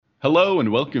Hello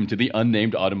and welcome to the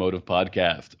Unnamed Automotive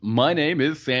Podcast. My name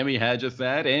is Sammy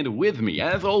Haj-Assad, and with me,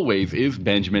 as always, is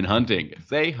Benjamin Hunting.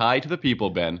 Say hi to the people,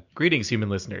 Ben. Greetings, human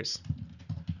listeners.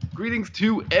 Greetings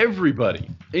to everybody.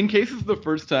 In case it's the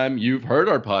first time you've heard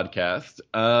our podcast,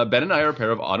 Ben and I are a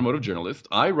pair of automotive journalists.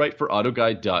 I write for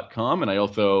AutoGuide.com, and I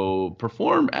also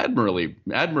perform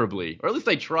admirably, or at least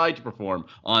I try to perform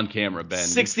on camera, Ben.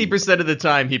 60% of the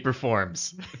time he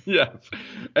performs. Yes.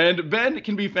 And Ben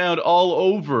can be found all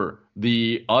over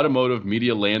the automotive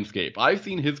media landscape. I've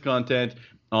seen his content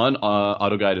on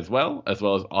AutoGuide as well as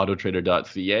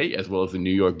Autotrader.ca, as well as the New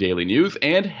York Daily News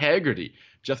and Hagerty,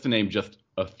 just to name just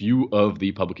a few of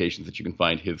the publications that you can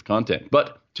find his content.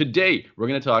 But today, we're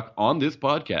going to talk on this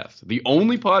podcast, the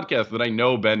only podcast that I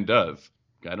know Ben does.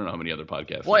 I don't know how many other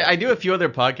podcasts. Well, I do a few other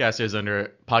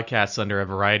podcasts under a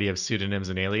variety of pseudonyms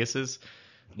and aliases,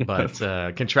 but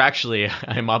contractually,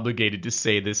 I'm obligated to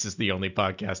say this is the only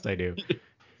podcast I do.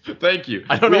 Thank you.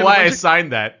 I don't know why I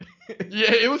signed that.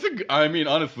 Yeah, it was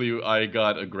honestly, I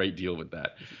got a great deal with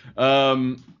that.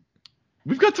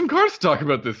 We've got some cars to talk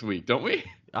about this week, don't we?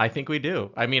 I think we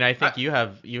do. I mean, I think you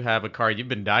have a car you've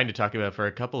been dying to talk about for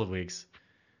a couple of weeks.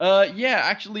 Yeah,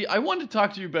 actually, I wanted to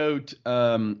talk to you about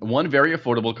one very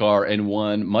affordable car and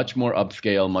one much more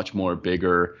upscale, much more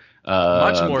bigger,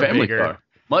 family car.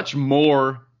 Much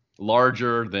more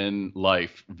larger than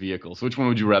life vehicle. So which one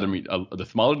would you rather meet? The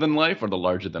smaller than life or the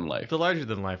larger than life? The larger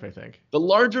than life, I think. The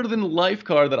larger than life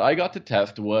car that I got to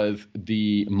test was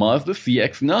the Mazda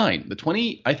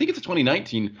CX-9. I think it's a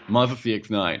 2019 Mazda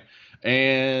CX-9.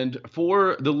 And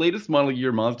for the latest model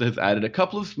year, Mazda has added a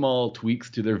couple of small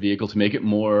tweaks to their vehicle to make it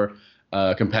more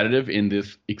competitive in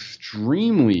this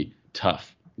extremely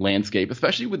tough landscape,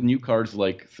 especially with new cars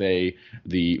like, say,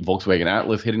 the Volkswagen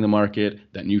Atlas hitting the market.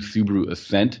 That new Subaru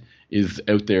Ascent is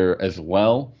out there as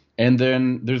well. And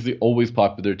then there's the always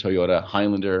popular Toyota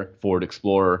Highlander, Ford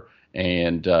Explorer,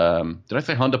 and did I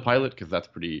say Honda Pilot? Because that's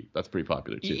pretty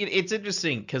popular too. It's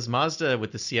interesting because Mazda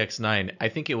with the CX-9, I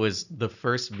think it was the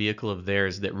first vehicle of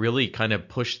theirs that really kind of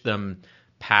pushed them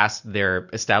past their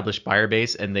established buyer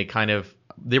base, and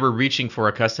they were reaching for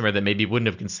a customer that maybe wouldn't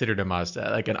have considered a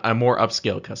Mazda, like a more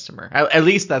upscale customer. At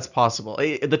least that's possible.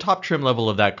 The top trim level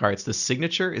of that car, it's the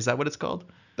Signature. Is that what it's called?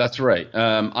 That's right.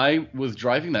 I was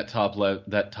driving that top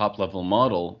level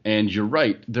model, and you're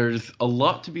right. There's a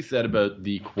lot to be said about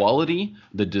the quality,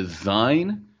 the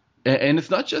design, and it's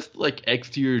not just like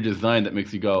exterior design that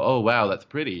makes you go, "Oh wow, that's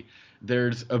pretty."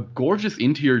 There's a gorgeous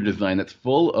interior design that's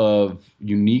full of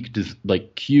unique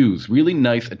cues, really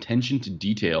nice attention to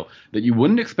detail that you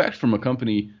wouldn't expect from a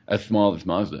company as small as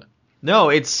Mazda. No,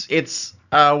 it's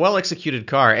a well executed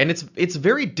car, and it's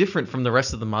very different from the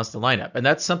rest of the Mazda lineup, and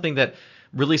that's something that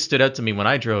really stood out to me when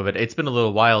I drove it. It's been a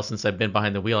little while since I've been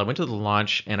behind the wheel. I went to the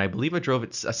launch, and I believe I drove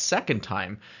it a second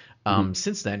time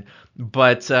since then.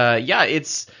 But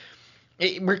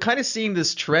we're kind of seeing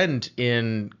this trend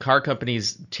in car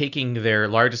companies taking their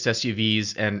largest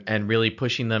SUVs and really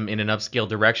pushing them in an upscale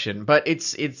direction. But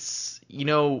it's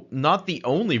not the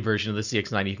only version of the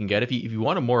CX-9 you can get. If you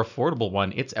want a more affordable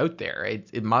one, it's out there.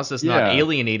 Mazda's not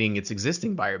alienating its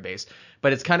existing buyer base,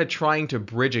 but it's kind of trying to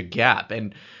bridge a gap.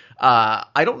 And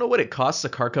I don't know what it costs a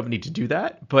car company to do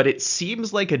that, but it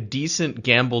seems like a decent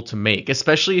gamble to make,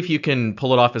 especially if you can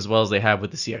pull it off as well as they have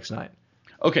with the CX-9.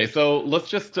 Okay, so let's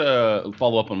just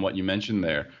follow up on what you mentioned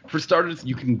there. For starters,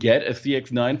 you can get a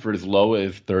CX-9 for as low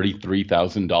as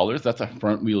 $33,000. That's a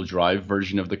front-wheel drive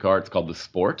version of the car. It's called the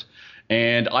Sport.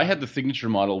 And I had the Signature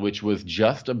model, which was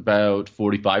just about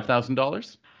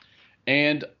 $45,000.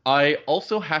 And I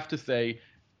also have to say,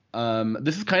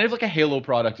 this is kind of like a halo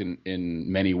product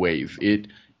in many ways. It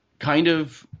kind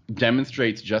of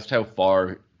demonstrates just how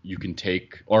far you can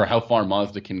take, or how far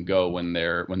Mazda can go when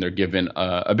they're given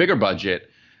a bigger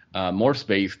budget, more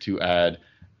space to add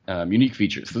unique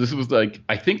features. So this was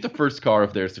I think the first car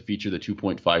of theirs to feature the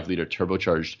 2.5 liter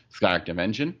turbocharged Skyactiv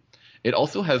engine. It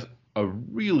also has a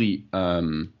really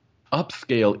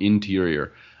upscale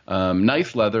interior,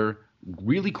 nice leather,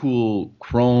 really cool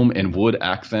chrome and wood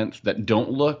accents that don't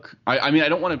look. I mean, I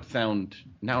don't want to sound.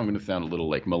 Now I'm going to sound a little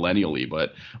like millennial-y,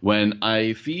 but when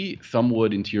I see some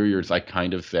wood interiors, I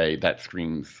kind of say that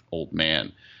screams old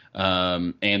man.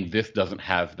 And this doesn't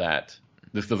have that.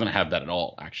 This doesn't have that at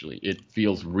all. Actually, it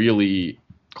feels really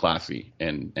classy,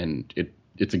 and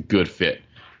it's a good fit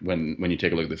when you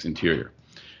take a look at this interior.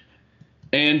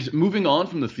 And moving on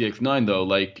from the CX-9, though,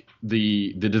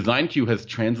 the design cue has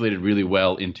translated really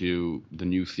well into the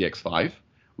new CX-5,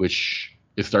 which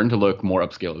is starting to look more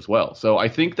upscale as well. So I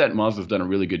think that Mazda's done a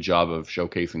really good job of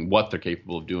showcasing what they're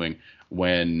capable of doing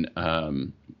when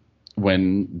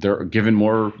when they're given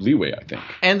more leeway, I think.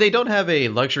 And they don't have a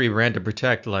luxury brand to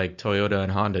protect like Toyota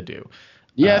and Honda do.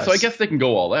 Yeah, so I guess they can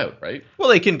go all out, right? Well,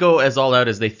 they can go as all out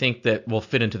as they think that will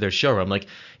fit into their showroom. Like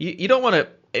you don't want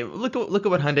to look at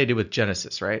what Hyundai did with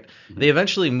Genesis, right? Mm-hmm. They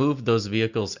eventually moved those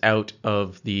vehicles out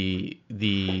of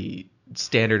the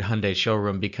standard Hyundai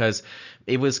showroom because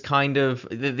it was kind of,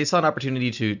 they saw an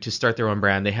opportunity to start their own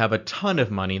brand. They have a ton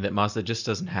of money that Mazda just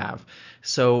doesn't have,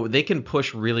 so they can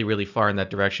push really, really far in that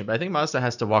direction. But I think Mazda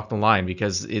has to walk the line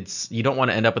because you don't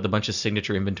want to end up with a bunch of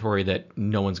signature inventory that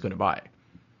no one's going to buy.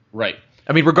 Right.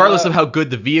 I mean, regardless of how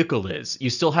good the vehicle is, you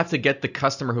still have to get the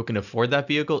customer who can afford that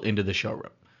vehicle into the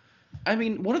showroom. I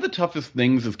mean, one of the toughest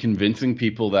things is convincing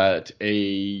people that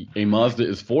a Mazda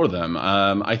is for them.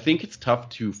 I think it's tough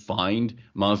to find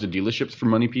Mazda dealerships for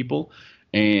money people,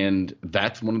 and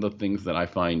that's one of the things that I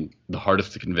find the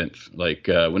hardest to convince. Like,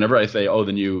 whenever I say, oh,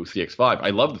 the new CX-5,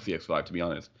 I love the CX-5, to be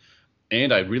honest,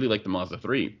 and I really like the Mazda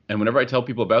 3. And whenever I tell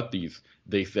people about these,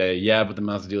 they say, yeah, but the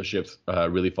Mazda dealership's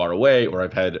really far away, or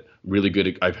I've heard really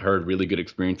good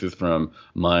experiences from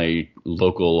my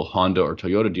local Honda or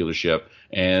Toyota dealership,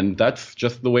 and that's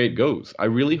just the way it goes. I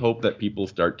really hope that people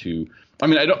start to.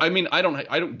 I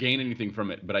don't gain anything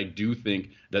from it, but I do think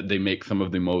that they make some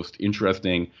of the most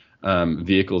interesting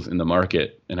vehicles in the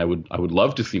market, and I would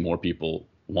love to see more people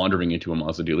wandering into a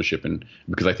Mazda dealership, and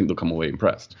because I think they'll come away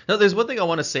impressed. No, there's one thing I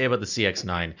want to say about the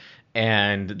CX-9,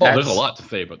 and there's a lot to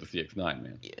say about the CX-9,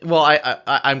 man. Well,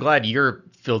 I'm glad you're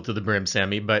filled to the brim,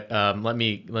 Sammy, but let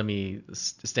me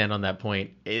stand on that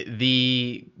point.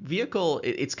 The vehicle,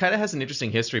 it's kind of has an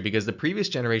interesting history because the previous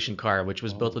generation car, which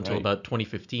was built until about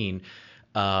 2015,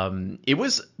 it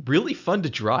was really fun to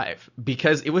drive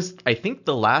because it was, I think,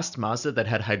 the last Mazda that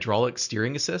had hydraulic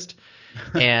steering assist.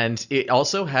 And it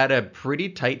also had a pretty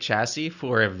tight chassis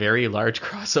for a very large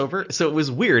crossover. So it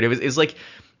was weird. It was like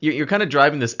you're kind of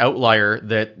driving this outlier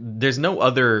that there's no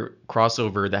other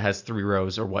crossover that has 3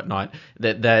 rows or whatnot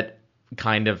that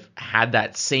kind of had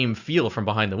that same feel from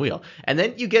behind the wheel. And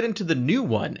then you get into the new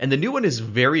one, and the new one is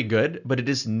very good, but it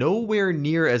is nowhere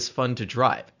near as fun to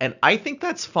drive. And I think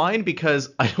that's fine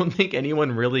because I don't think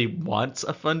anyone really wants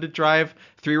a fun to drive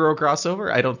 3-row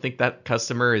crossover. I don't think that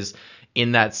customer is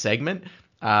in that segment.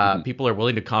 People are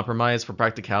willing to compromise for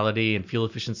practicality and fuel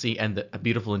efficiency and a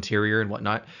beautiful interior and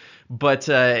whatnot. But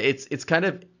it's kind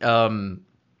of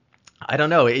I don't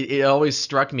know. It always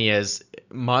struck me as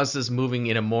Mazda's moving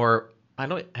in a more, I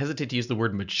don't hesitate to use the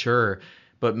word mature,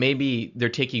 but maybe they're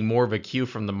taking more of a cue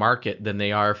from the market than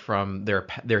they are from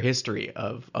their history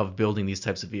of building these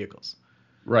types of vehicles.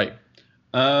 Right.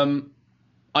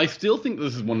 I still think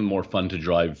this is one of the more fun to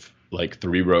drive, like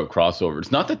 3-row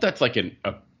crossovers. Not that that's like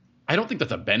I don't think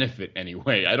that's a benefit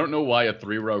anyway. I don't know why a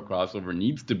 3-row crossover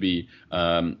needs to be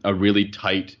a really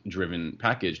tight driven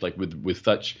package, like with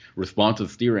such responsive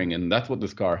steering, and that's what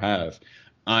this car has.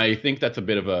 I think that's a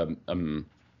bit of a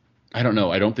I don't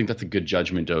know. I don't think that's a good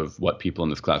judgment of what people in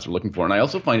this class are looking for, and I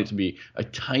also find it to be a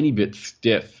tiny bit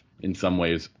stiff in some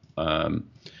ways. In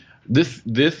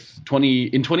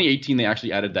 2018 they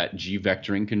actually added that G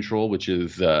vectoring control, which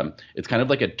is it's kind of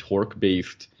like a torque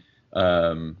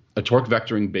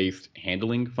vectoring based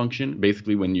handling function.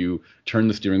 Basically, when you turn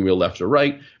the steering wheel left or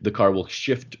right, the car will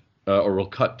shift or will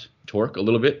cut torque a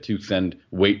little bit to send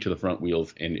weight to the front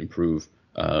wheels and improve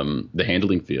the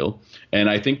handling feel. And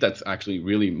I think that's actually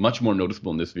really much more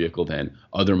noticeable in this vehicle than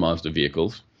other Mazda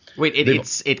vehicles. Wait, it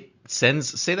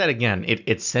sends, say that again.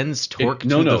 It sends torque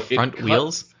to the front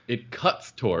wheels? It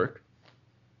cuts torque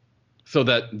so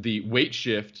that the weight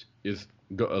shift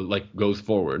goes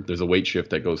forward. There's a weight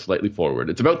shift that goes slightly forward.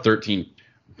 It's about 13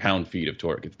 pound-feet of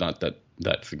torque. It's not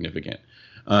that significant.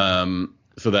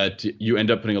 So that you end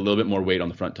up putting a little bit more weight on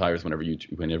the front tires whenever you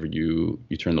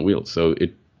turn the wheels. So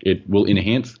it will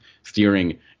enhance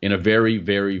steering in a very,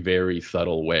 very, very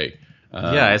subtle way.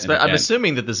 I'm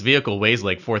assuming that this vehicle weighs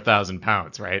like 4,000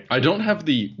 pounds, right? I don't have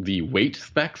the weight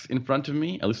specs in front of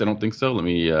me. At least I don't think so. Let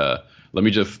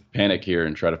me just panic here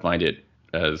and try to find it,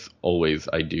 as always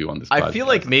I do on this podcast. I feel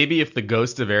like maybe if the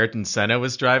ghost of Ayrton Senna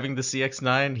was driving the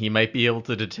CX-9, he might be able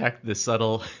to detect the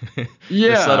subtle,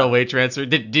 the subtle weight transfer.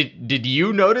 Did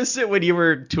you notice it when you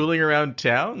were tooling around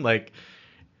town? Like,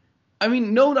 I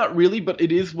mean, no, not really. But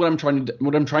it is what I'm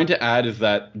trying to add is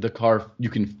that the car, you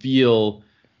can feel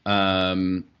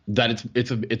that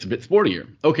it's a bit sportier.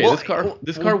 Okay, well,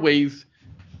 this car weighs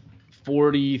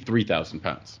 43,000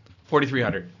 pounds.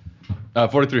 4,300.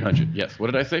 4,300. Yes. What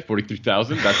did I say?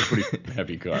 43,000. That's a pretty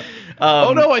heavy car.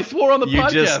 Oh no! I swore on the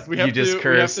podcast. You just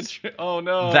cursed. Oh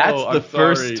no! That's the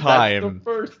first time. That's the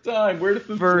first time. Where does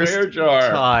the swear jar?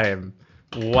 First time.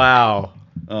 Wow.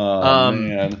 Oh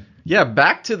man. Yeah,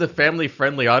 back to the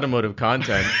family-friendly automotive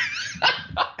content.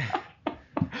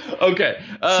 Okay.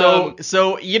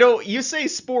 So you say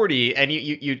sporty, and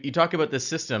you talk about the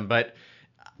system, but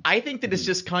I think that it's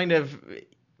just kind of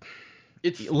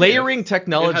it's layering stiff.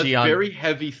 technology It has on. very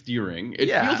heavy steering. It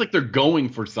Yeah. feels like they're going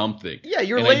for something. Yeah,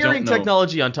 you're And I don't layering know.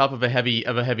 technology on top of a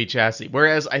heavy chassis.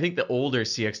 Whereas I think the older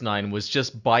CX-9 was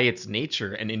just by its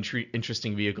nature an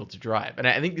interesting vehicle to drive, and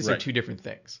I think these are Right. two different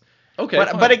things. Okay, But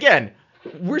fine. again,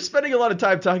 we're spending a lot of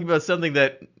time talking about something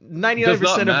that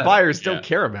 99% of matter. buyers Yeah. don't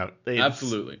care about.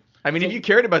 Absolutely. I mean, if you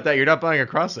cared about that, you're not buying a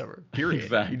crossover. Period.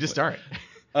 Exactly. You just aren't.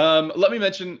 Let me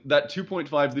mention that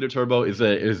 2.5 liter turbo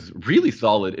is really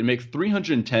solid. It makes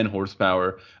 310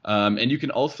 horsepower, and you can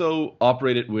also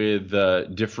operate it with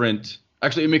different.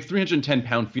 Actually, it makes 310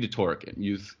 pound-feet of torque.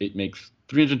 It makes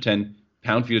 310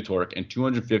 pound-feet of torque and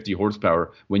 250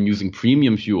 horsepower when using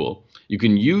premium fuel. You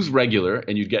can use regular,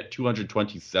 and you'd get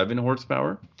 227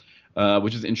 horsepower,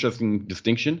 which is an interesting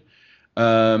distinction.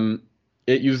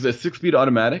 It uses a 6-speed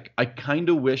automatic. I kind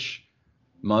of wish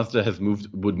Mazda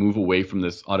would move away from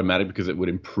this automatic because it would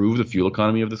improve the fuel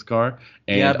economy of this car.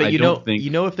 And Yeah, but I don't think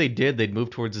if they did, they'd move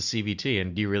towards a CVT.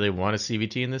 And do you really want a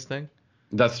CVT in this thing?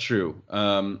 that's true.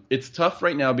 It's tough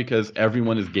right now because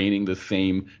everyone is gaining the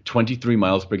same 23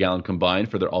 miles per gallon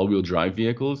combined for their all-wheel drive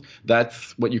vehicles.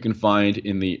 That's what you can find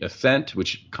in the Ascent,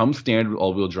 which comes standard with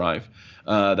all-wheel drive.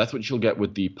 That's what you'll get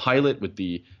with the Pilot, with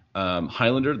the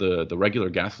Highlander, the regular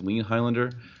gasoline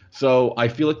Highlander. So I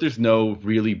feel like there's no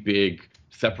really big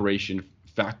separation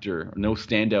factor, no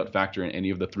standout factor in any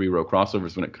of the 3-row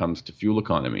crossovers when it comes to fuel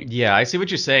economy. Yeah, I see what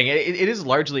you're saying. It is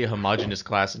largely a homogenous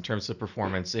class in terms of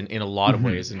performance in a lot of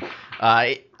ways. And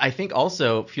I think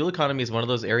also fuel economy is one of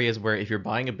those areas where if you're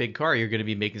buying a big car, you're going to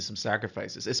be making some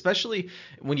sacrifices, especially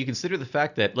when you consider the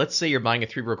fact that, let's say you're buying a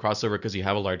 3-row crossover because you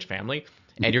have a large family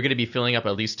and you're going to be filling up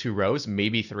at least 2 rows,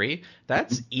 maybe 3.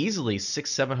 That's easily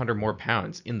 600-700 more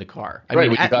pounds in the car. I Right,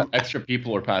 mean, when you got extra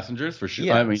people or passengers for sure.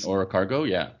 Yeah. I mean, or a cargo,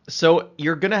 yeah. So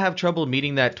you're going to have trouble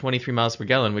meeting that 23 miles per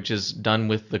gallon, which is done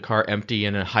with the car empty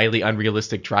in a highly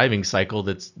unrealistic driving cycle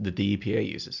that the EPA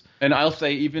uses. And I'll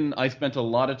say, even I spent a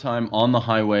lot of time on the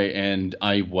highway, and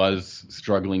I was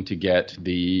struggling to get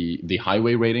the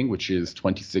highway rating, which is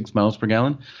 26 miles per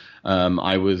gallon.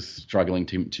 I was struggling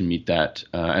to meet that,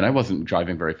 and I wasn't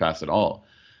driving very fast at all.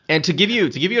 And to give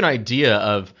you an idea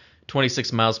of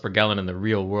 26 miles per gallon in the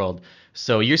real world,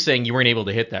 so you're saying you weren't able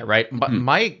to hit that, right?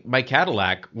 My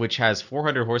Cadillac, which has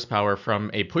 400 horsepower from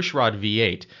a pushrod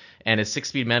V8 and a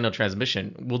 6-speed manual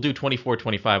transmission, will do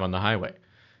 24-25 on the highway.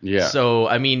 Yeah. So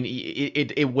I mean,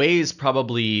 it weighs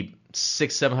probably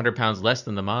 600-700 pounds less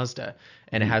than the Mazda,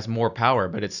 and it has more power,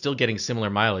 but it's still getting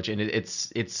similar mileage, and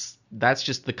that's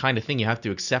just the kind of thing you have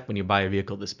to accept when you buy a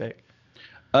vehicle this big.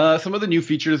 Some of the new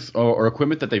features or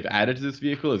equipment that they've added to this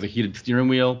vehicle is a heated steering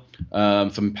wheel,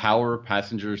 some power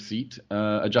passenger seat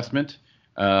adjustment,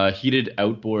 heated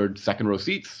outboard second-row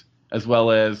seats, as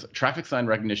well as traffic sign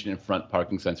recognition and front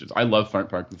parking sensors. I love front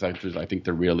parking sensors. I think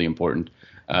they're really important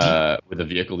with a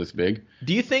vehicle this big.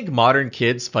 Do you think modern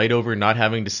kids fight over not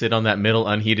having to sit on that middle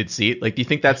unheated seat? Like, do you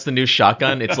think that's the new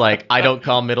shotgun? It's like, I don't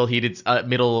call middle.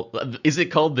 Is it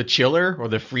called the chiller or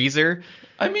the freezer?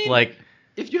 I mean, like,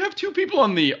 if you have 2 people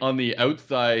on the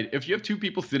outside, if you have 2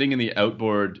 people sitting in the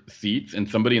outboard seats and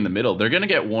somebody in the middle, they're gonna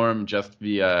get warm just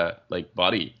via like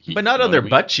body heat. but not you know on their what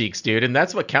I mean? butt cheeks, dude, and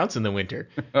that's what counts in the winter.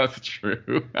 That's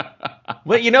true.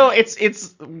 Well,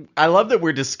 it's. I love that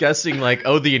we're discussing like,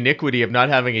 the iniquity of not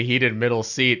having a heated middle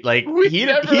seat. Like, We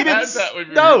never had that when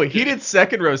we were kids. heated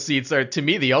second row seats are to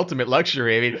me the ultimate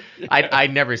luxury. I mean, I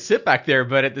never sit back there,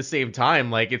 but at the same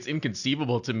time, like, it's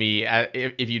inconceivable to me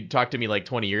if you talked to me like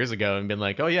 20 years ago and been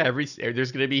like, oh yeah,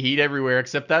 there's going to be heat everywhere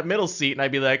except that middle seat, and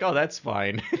I'd be like, oh, that's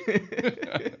fine.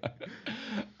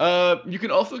 You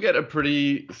can also get a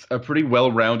pretty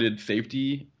well-rounded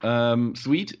safety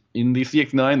suite in the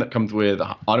CX-9 that comes with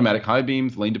automatic high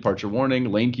beams, lane departure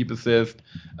warning, lane keep assist,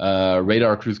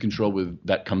 radar cruise control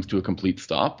that comes to a complete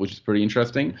stop, which is pretty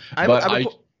interesting.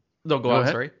 No, go Go on.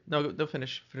 ahead. Sorry. No,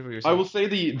 finish what you're I saying. will say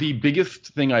the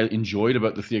biggest thing I enjoyed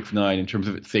about the CX-9 in terms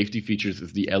of its safety features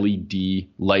is the LED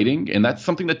lighting, and that's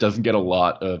something that doesn't get a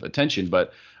lot of attention.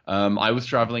 But I was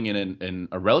traveling in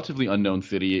a relatively unknown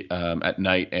city at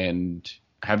night, and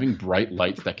having bright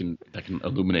lights that can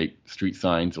illuminate street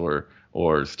signs or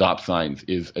stop signs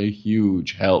is a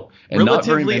huge help. And not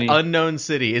very Relatively many. unknown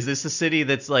city. Is this a city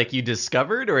that's like you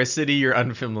discovered, or a city you're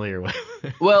unfamiliar with?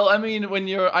 Well, I mean,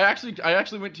 I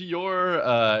actually went to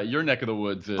your neck of the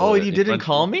woods. Oh, and you in didn't French-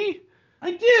 call me?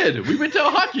 I did. We went to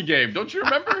a hockey game. Don't you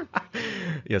remember?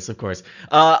 Yes, of course.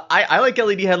 I like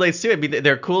LED headlights too. I mean,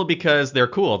 they're cool because they're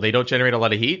cool. They don't generate a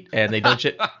lot of heat, and they don't.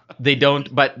 They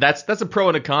don't, but that's a pro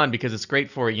and a con because it's great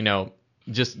for,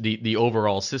 just the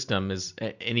overall system is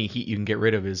any heat you can get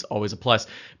rid of is always a plus.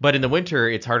 But in the winter,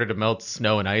 it's harder to melt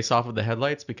snow and ice off of the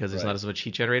headlights because there's not as much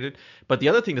heat generated. But the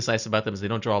other thing that's nice about them is they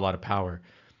don't draw a lot of power.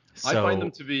 I find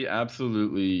them to be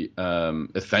absolutely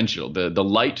essential. The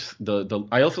light,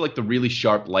 I also like the really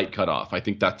sharp light cutoff. I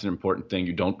think that's an important thing.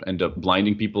 You don't end up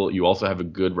blinding people. You also have a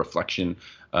good reflection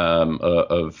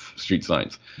of street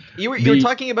signs. You were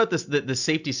talking about the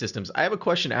safety systems. I have a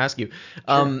question to ask you.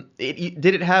 Sure. Did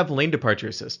it have lane departure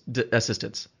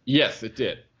assistance? Yes, it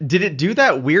did. Did it do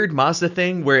that weird Mazda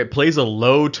thing where it plays a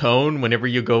low tone whenever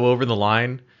you go over the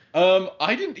line?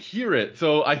 I didn't hear it,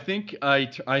 so I think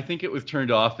it was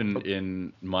turned off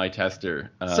in my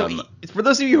tester. So for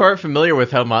those of you who aren't familiar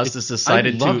with how Mazda's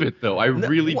decided I love it though. I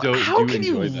really don't. How can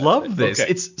you love this? Okay.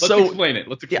 Let's explain it.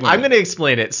 I'm going to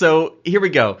explain it. So here we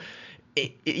go.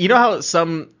 You know how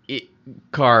some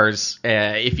cars,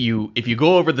 if you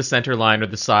go over the center line or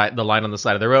the line on the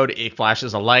side of the road, it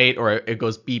flashes a light or it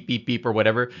goes beep beep beep or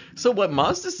whatever. So what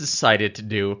Mazda's decided to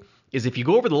do is if you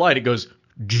go over the light, it goes.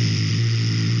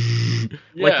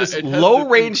 Like this low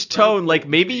range tone, like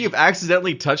maybe you've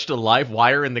accidentally touched a live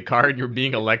wire in the car and you're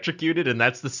being electrocuted, and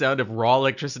that's the sound of raw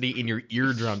electricity in your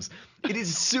eardrums. It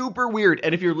is super weird.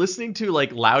 And if you're listening to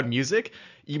like loud music,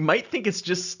 you might think it's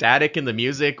just static in the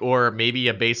music or maybe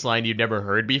a bass line you've never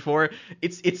heard before.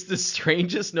 It's the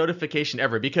strangest notification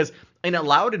ever because in a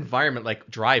loud environment like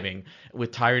driving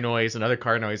with tire noise and other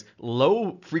car noise,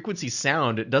 low frequency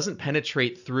sound doesn't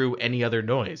penetrate through any other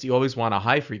noise. You always want a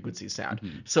high frequency sound.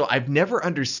 Mm-hmm. So I've never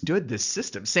understood this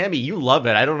system. Sammy, you love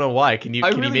it. I don't know why. Can you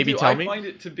maybe tell me? I find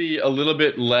it to be a little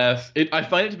bit less. I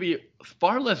find it to be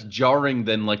far less jarring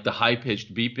than like the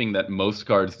high-pitched beeping that most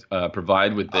cars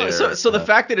provide with their. So the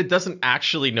fact that it doesn't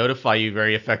actually notify you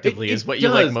very effectively is what you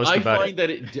like most about it. I find that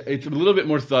it's a little bit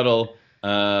more subtle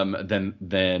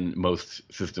than most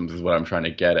systems is what I'm trying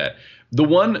to get at.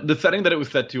 The setting that it was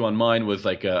set to on mine was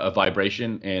like a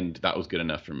vibration, and that was good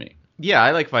enough for me. Yeah,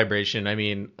 I like vibration. I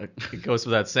mean, it goes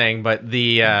without saying, but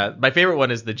my favorite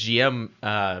one is the GM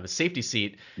safety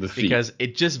seat because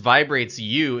it just vibrates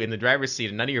you in the driver's seat,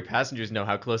 and none of your passengers know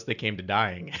how close they came to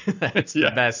dying. That's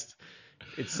the best.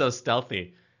 It's so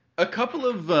stealthy. A couple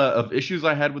of issues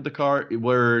I had with the car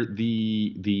were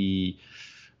the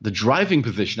driving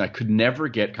position. I could never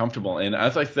get comfortable, and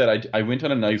as I said, I went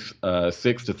on a nice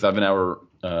 6 to 7 hour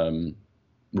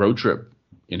road trip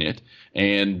in it,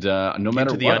 and no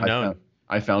matter what,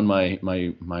 I found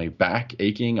my back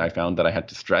aching. I found that I had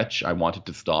to stretch. I wanted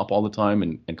to stop all the time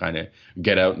and kind of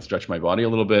get out and stretch my body a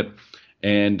little bit,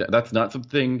 and that's not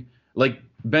something like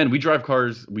Ben. We drive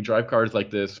cars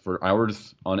like this for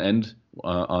hours on end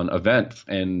on events,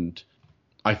 and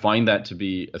I find that to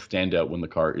be a standout when the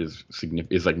car is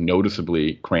like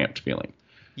noticeably cramped feeling.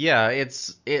 Yeah,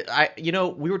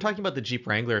 we were talking about the Jeep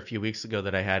Wrangler a few weeks ago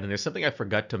that I had, and there's something I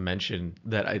forgot to mention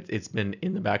that it's been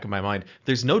in the back of my mind.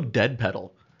 There's no dead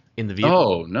pedal in the vehicle.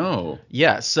 Oh, no.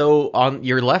 Yeah, so on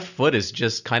your left foot is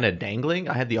just kind of dangling.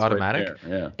 I had the automatic. Right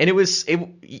there, yeah. And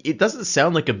it doesn't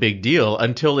sound like a big deal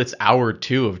until it's hour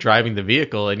 2 of driving the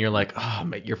vehicle, and you're like, oh,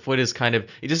 man, your foot is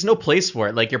there's no place for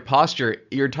it. Like your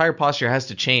entire posture has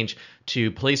to change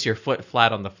to place your foot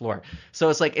flat on the floor. So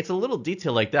it's like, it's a little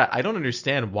detail like that. I don't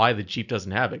understand why the Jeep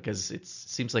doesn't have it because it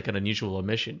seems like an unusual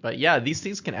omission. But yeah, these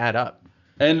things can add up.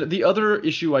 And the other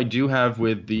issue I do have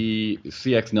with the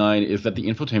CX-9 is that the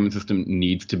infotainment system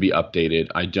needs to be updated.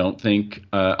 I don't think,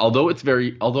 although it's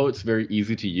very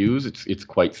easy to use, it's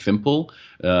quite simple.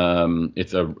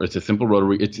 It's a simple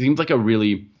rotary. It seems like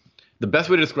the best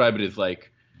way to describe it is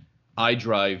like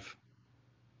iDrive,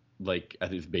 like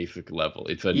at its basic level.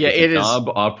 It's a knob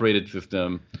operated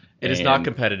system. It is not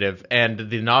competitive, and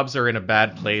the knobs are in a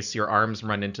bad place. Your arms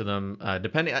run into them.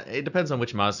 It depends on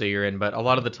which Mazda you're in, but a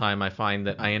lot of the time I find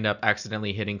that I end up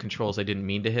accidentally hitting controls I didn't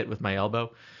mean to hit with my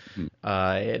elbow.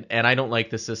 And I don't like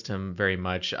the system very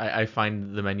much. I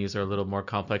find the menus are a little more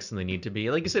complex than they need to be.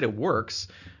 Like you said, it works,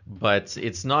 but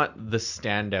it's not the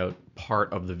standout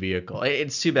part of the vehicle.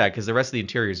 It's too bad because the rest of the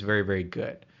interior is very, very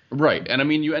good. Right, and I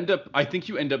mean, I think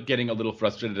you end up getting a little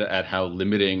frustrated at how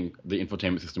limiting the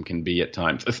infotainment system can be at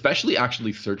times, especially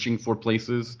actually searching for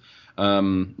places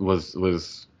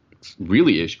was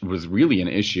really an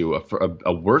issue,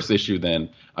 a worse issue than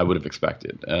I would have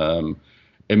expected.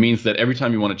 It means that every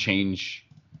time you want to change,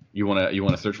 you want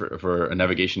to search for a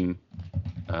navigation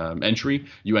entry,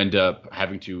 you end up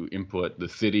having to input the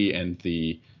city and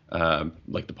the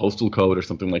like the postal code or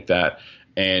something like that.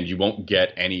 And you won't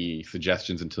get any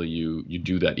suggestions until you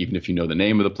do that, even if you know the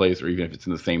name of the place or even if it's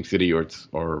in the same city it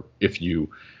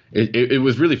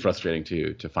was really frustrating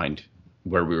to find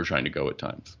where we were trying to go at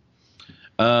times.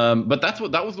 But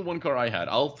that was the one car I had.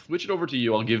 I'll switch it over to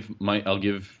you. I'll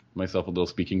give myself a little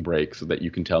speaking break so that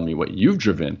you can tell me what you've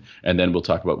driven, and then we'll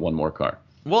talk about one more car.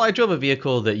 Well, I drove a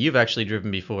vehicle that you've actually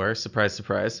driven before. Surprise,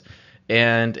 surprise.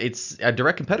 And it's a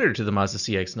direct competitor to the Mazda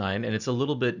CX-9, and it's a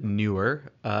little bit newer.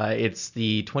 It's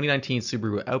the 2019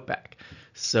 Subaru Outback.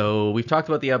 So we've talked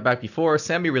about the Outback before.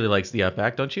 Sammy really likes the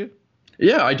Outback, don't you?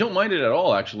 Yeah, I don't mind it at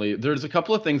all, actually. There's a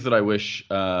couple of things that I wish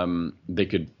they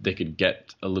could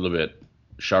get a little bit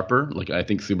sharper. Like, I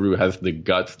think Subaru has the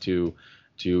guts to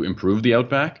improve the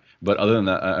Outback. But other than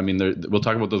that, I mean, we'll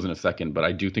talk about those in a second. But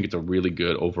I do think it's a really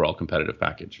good overall competitive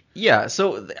package. Yeah,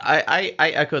 so I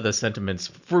echo the sentiments.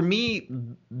 For me,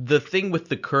 the thing with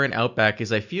the current Outback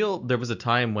is I feel there was a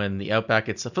time when the Outback,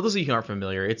 for those of you who aren't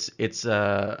familiar, it's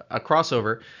a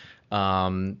crossover,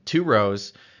 2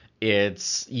 rows.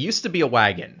 It's used to be a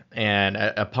wagon and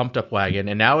a pumped up wagon,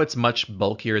 and now it's much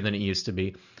bulkier than it used to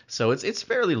be. So it's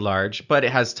fairly large, but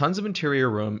it has tons of interior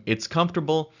room. It's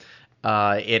comfortable.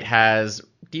 It has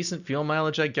decent fuel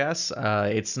mileage, I guess.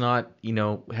 It's not,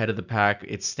 head of the pack.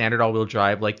 It's standard all-wheel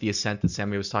drive like the Ascent that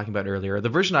Sammy was talking about earlier. The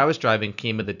version I was driving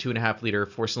came with a 2.5-liter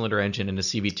 4-cylinder engine and a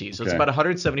CVT. So It's about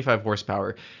 175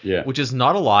 horsepower, which is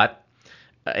not a lot.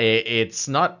 It's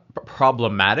not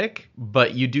problematic,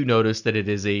 but you do notice that it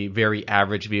is a very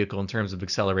average vehicle in terms of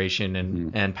acceleration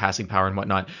and passing power and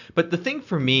whatnot. But the thing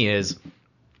for me is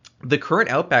the current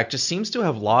Outback just seems to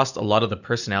have lost a lot of the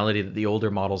personality that the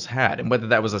older models had, and whether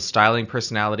that was a styling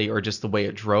personality or just the way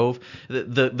it drove.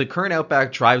 The current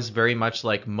Outback drives very much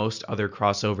like most other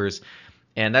crossovers,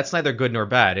 and that's neither good nor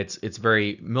bad. It's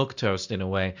very milquetoast in a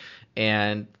way,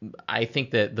 and I think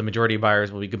that the majority of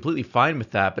buyers will be completely fine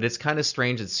with that. But it's kind of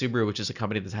strange that Subaru, which is a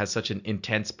company that has such an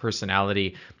intense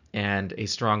personality and a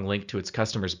strong link to its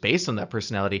customers based on that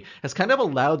personality, has kind of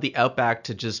allowed the Outback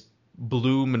to just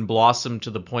bloom and blossom to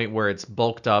the point where it's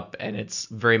bulked up and it's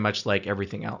very much like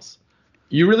everything else.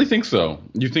 You really think so?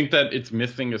 You think that it's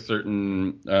missing a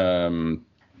certain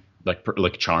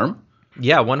like charm?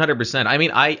 Yeah, 100%. I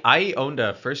mean, I owned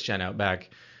a first gen Outback,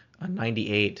 a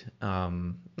 98,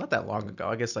 not that long ago,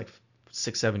 I guess like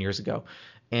 6-7 years ago,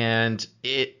 and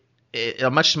it a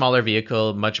much smaller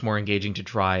vehicle, much more engaging to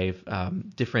drive,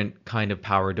 different kind of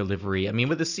power delivery. I mean,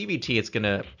 with the CVT,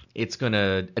 it's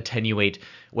gonna attenuate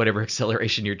whatever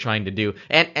acceleration you're trying to do.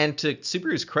 And to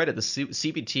Subaru's credit, the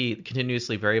CVT,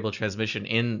 continuously variable transmission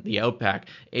in the Outback,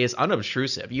 is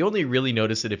unobtrusive. You only really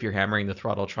notice it if you're hammering the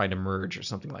throttle trying to merge or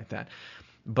something like that.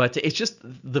 But it's just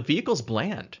the vehicle's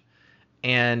bland.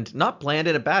 And not bland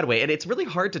in a bad way. And it's really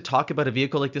hard to talk about a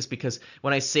vehicle like this because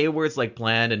when I say words like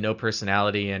bland and no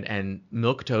personality and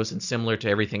milquetoast and similar to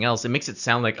everything else, it makes it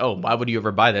sound like, oh, why would you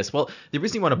ever buy this? Well, the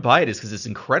reason you want to buy it is because it's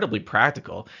incredibly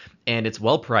practical and it's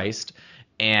well priced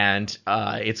and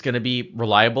it's going to be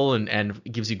reliable and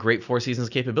gives you great 4 seasons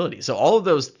capability. So all of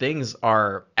those things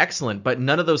are excellent, but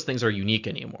none of those things are unique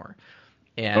anymore.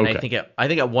 And okay. I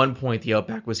think at one point the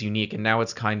Outback was unique, and now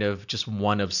it's kind of just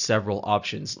one of several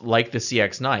options, like the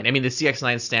CX-9. I mean, the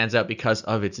CX-9 stands out because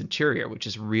of its interior, which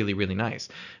is really, really nice.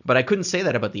 But I couldn't say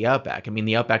that about the Outback. I mean,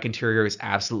 the Outback interior is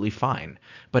absolutely fine,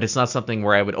 but it's not something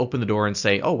where I would open the door and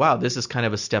say, oh, wow, this is kind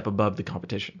of a step above the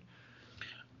competition.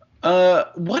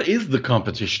 What is the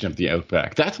competition of the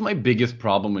Outback? That's my biggest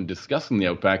problem when discussing the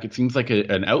Outback. It seems like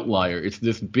an outlier. It's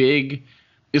this big.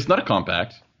 It's not a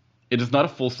compact. It is not a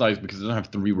full size because it doesn't have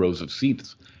 3 rows of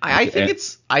seats. I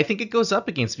think it goes up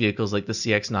against vehicles like the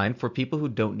CX-9 for people who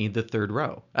don't need the 3rd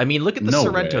row. I mean, look at the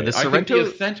Sorento. Way. I think the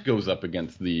Ascent goes up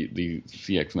against the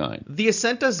CX-9. The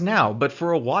Ascent does now, but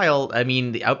for a while, I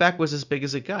mean, the Outback was as big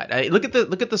as it got. Look at the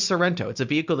Sorento. It's a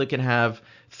vehicle that can have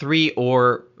 3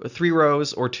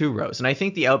 rows or 2 rows, and I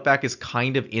think the Outback is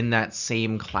kind of in that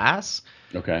same class.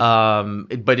 Okay.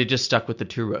 But it just stuck with the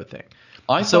 2-row thing.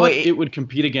 I thought it would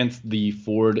compete against the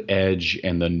Ford Edge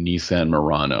and the Nissan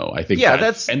Murano. I think. Yeah,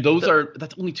 that's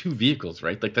only 2 vehicles,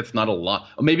 right? Like that's not a lot.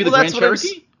 Maybe the Grand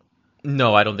Cherokee.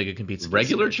 No, I don't think it competes.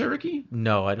 Regular Cherokee?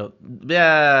 No, I don't.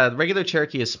 Yeah, the regular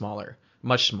Cherokee is smaller,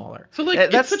 much smaller. So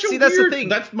like, that's such a weird. That's the thing.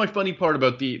 That's my funny part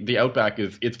about the Outback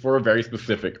is it's for a very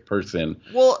specific person.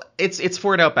 Well, it's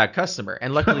for an Outback customer,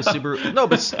 and luckily Subaru. No,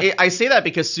 but I say that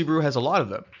because Subaru has a lot of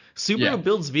them. Subaru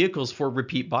builds vehicles for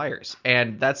repeat buyers,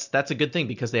 and that's a good thing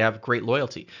because they have great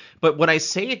loyalty. But when I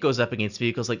say it goes up against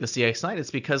vehicles like the CX-9,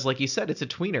 it's because, like you said, it's a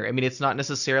tweener. I mean, it's not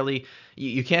necessarily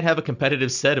you can't have a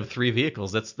competitive set of 3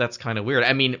 vehicles. That's kind of weird.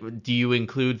 I mean, do you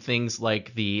include things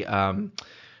like the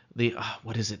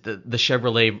what is it? The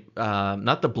Chevrolet,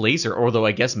 not the Blazer, although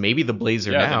I guess maybe the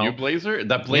Blazer now. Yeah, the new Blazer.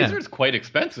 That Blazer is quite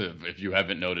expensive if you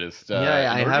haven't noticed.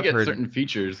 I have heard. To get certain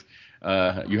features,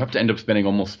 you have to end up spending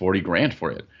almost $40,000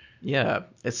 for it. Yeah.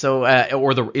 So,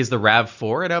 is the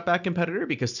RAV4 an Outback competitor?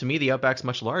 Because to me, the Outback's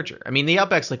much larger. I mean, the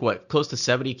Outback's like what, close to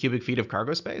 70 cubic feet of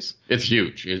cargo space? It's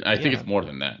huge. I think Yeah. it's more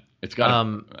than that. It's got to be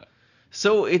more than that.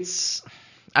 So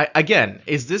again,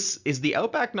 is the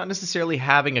Outback not necessarily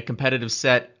having a competitive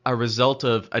set a result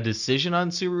of a decision on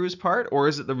Subaru's part, or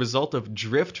is it the result of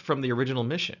drift from the original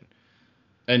mission?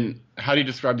 And how do you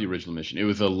describe the original mission? It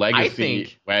was a I legacy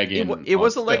think wagon. it on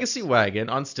was a stilts. legacy wagon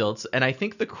on stilts, and I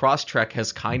think the Crosstrek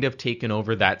has kind of taken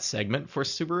over that segment for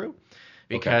Subaru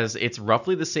because it's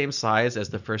roughly the same size as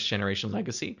the first generation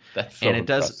Legacy, That's so and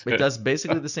impressive. it does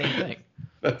basically the same thing.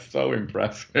 That's so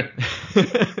impressive.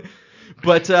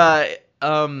 But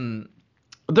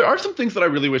There are some things that I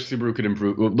really wish Subaru could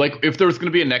improve. Like if there was going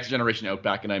to be a next generation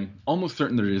Outback, and I'm almost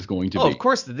certain there is going to be. of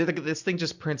course, this thing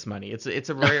just prints money. It's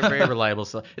a very very reliable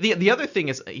stuff. The other thing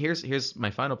is here's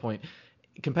my final point.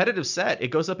 Competitive set, it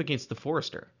goes up against the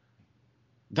Forester.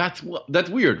 That's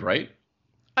weird, right?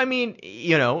 I mean,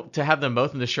 to have them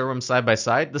both in the showroom side by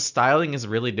side, the styling is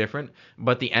really different,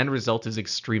 but the end result is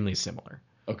extremely similar.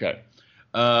 Okay.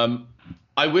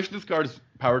 I wish this car's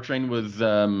powertrain was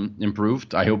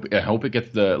improved. I hope it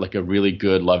gets a really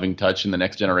good loving touch in the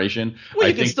next generation. Well,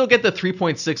 you can still get the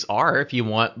 3.6R if you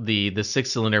want the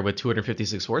 6-cylinder with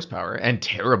 256 horsepower and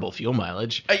terrible fuel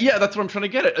mileage. Yeah, that's what I'm trying to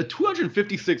get at. A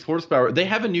 256 horsepower. They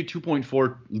have a new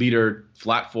 2.4 liter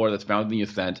flat four that's found in the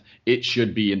Ascent. It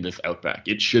should be in this Outback.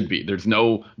 It should be. There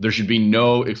should be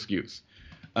no excuse.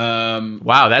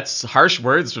 Wow, that's harsh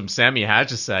words from Sammy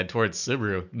Haj-Assaad towards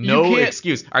Subaru. No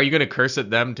excuse. Are you going to curse at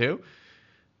them too?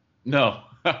 No.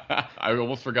 I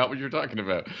almost forgot what you were talking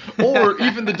about. Or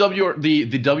even the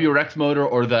WRX motor,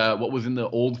 or what was in the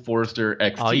old Forester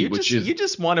XT, you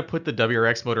just want to put the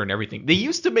WRX motor in everything. They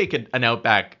used to make an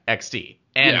Outback XT,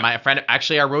 and my friend,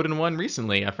 actually, I rode in one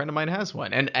recently. A friend of mine has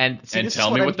one, and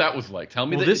tell me what that was like. Tell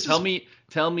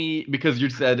me because you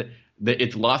said that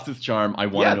it's lost its charm. I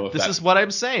want to know if this is what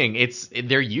I'm saying.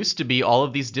 There used to be all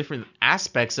of these different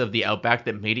aspects of the Outback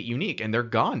that made it unique, and they're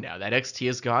gone now. That XT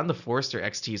is gone. The Forester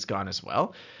XT is gone as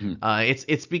well.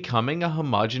 It's becoming a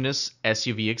homogeneous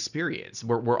SUV experience.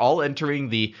 We're all entering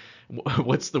the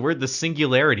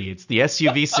singularity. It's the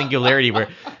SUV singularity where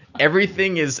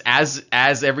everything is as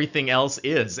everything else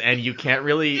is, and you can't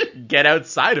really get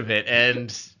outside of it. And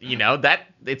that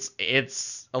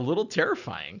it's a little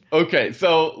terrifying. Okay,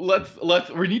 so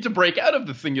we need to break out of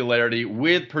the singularity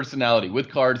with personality, with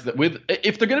cars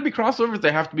if they're going to be crossovers,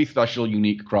 they have to be special,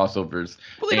 unique crossovers.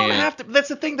 Well, they don't have to. That's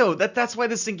the thing, though. That's why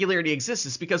the singularity exists,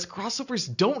 is because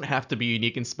crossovers don't have to be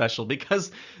unique and special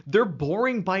because they're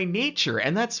boring by nature,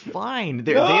 and that's fine.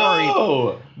 They're a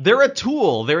tool.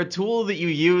 They're a tool that you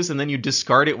use and then you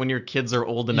discard it when your kids are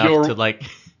old enough to like.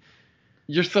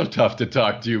 You're so tough to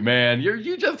talk to, man.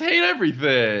 You just hate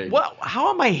everything. Well, how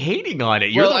am I hating on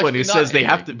it? You're the one who says they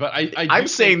have to. But I'm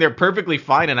saying they're perfectly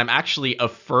fine, and I'm actually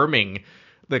affirming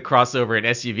the crossover and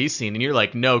SUV scene. And you're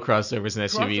like, no crossovers and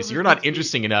SUVs. You're not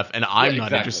interesting enough, and I'm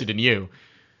not interested in you.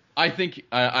 I think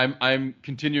I'm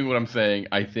continuing what I'm saying.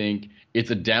 I think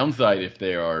it's a downside if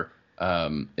they are.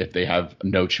 If they have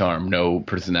no charm, no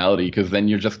personality, because then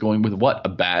you're just going with a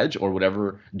badge or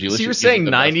whatever dealership. So you're saying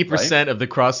 90% of the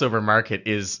crossover market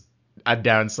is a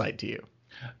downside to you?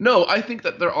 No, I think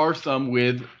that there are some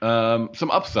with some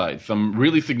upsides, some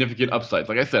really significant upsides.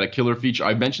 Like I said, a killer feature.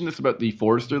 I mentioned this about the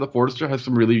Forester. The Forester has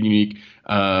some really unique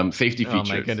safety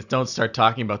features. Oh my goodness! Don't start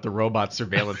talking about the robot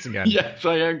surveillance again. Yes,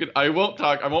 I am. I won't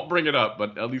talk. I won't bring it up,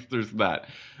 but at least there's that.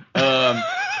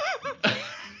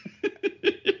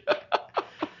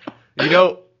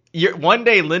 One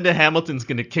day Linda Hamilton's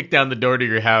going to kick down the door to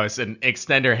your house and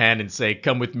extend her hand and say,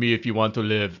 "Come with me if you want to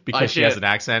live," because she has an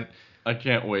accent. I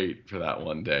can't wait for that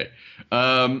one day.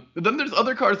 Then there's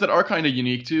other cars that are kind of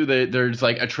unique too. There's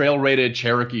like a trail-rated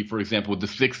Cherokee, for example, with the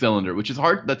 6-cylinder, which is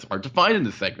hard. That's hard to find in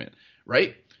this segment,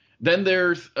 right? Then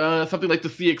there's something like the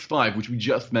CX-5, which we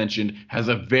just mentioned, has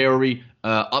a very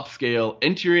upscale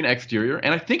interior and exterior,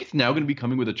 and I think it's now going to be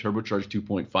coming with a turbocharged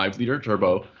 2.5-liter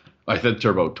turbo. I said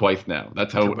turbo twice now.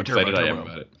 That's how excited I am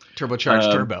about it.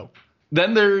 Turbocharged turbo.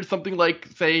 Then there's something like,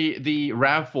 say, the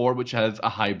RAV4, which has a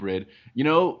hybrid.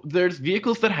 There's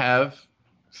vehicles that have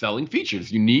selling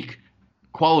features, unique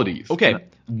qualities. Okay.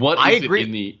 I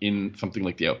agree. In something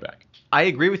like the Outback? I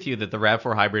agree with you that the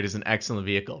RAV4 hybrid is an excellent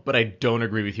vehicle, but I don't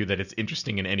agree with you that it's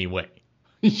interesting in any way.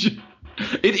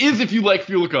 It is if you like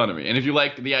fuel economy, and if you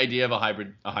like the idea of a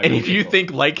hybrid and if vehicle. You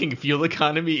think liking fuel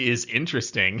economy is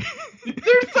interesting.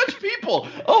 There's such people.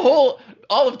 All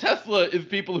of Tesla is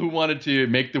people who wanted to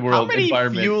make the world environment. How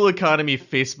many fuel economy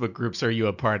Facebook groups are you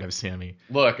a part of, Sammy?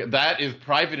 Look, that is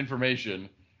private information.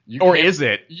 Or is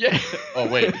it? Yeah. Oh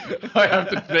wait, I have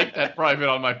to make that private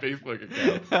on my Facebook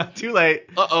account. Too late.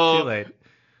 Uh-oh. Too late.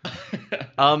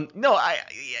 No,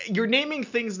 you're naming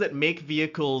things that make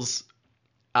vehicles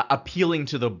appealing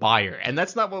to the buyer, and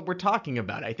that's not what we're talking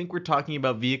about. I think we're talking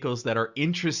about vehicles that are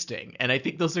interesting, and I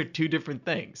think those are two different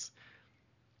things.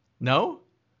 No?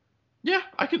 Yeah,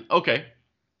 I can. Okay.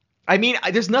 I mean,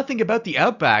 there's nothing about the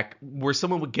Outback where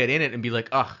someone would get in it and be like,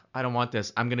 ugh, I don't want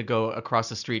this. I'm going to go across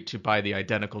the street to buy the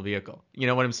identical vehicle. You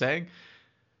know what I'm saying?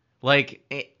 Like,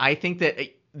 I think that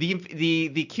the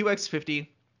QX50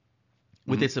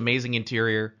 with its amazing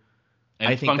interior, And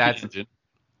I think funky that's engine.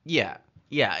 yeah,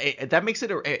 that makes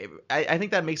it. I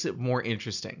think that makes it more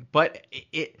interesting, but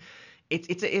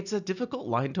it's a difficult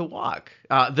line to walk.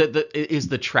 Is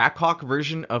the Trackhawk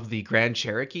version of the Grand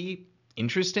Cherokee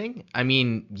interesting? I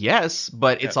mean, yes,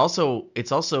 but it's also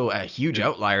a huge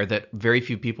outlier that very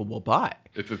few people will buy.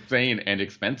 It's insane and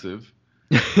expensive.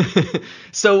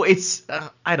 So it's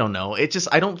I don't know.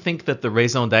 I don't think that the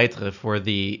raison d'être for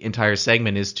the entire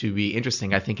segment is to be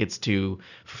interesting. I think it's to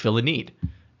fulfill a need.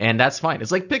 And that's fine.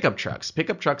 It's like pickup trucks.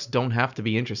 Pickup trucks don't have to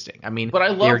be interesting. I mean,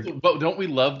 But but don't we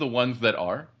love the ones that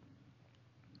are?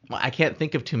 I can't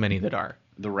think of too many that are.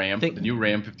 The the new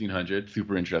Ram 1500,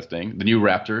 super interesting. The new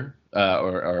Raptor,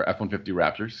 or F-150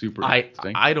 Raptor, super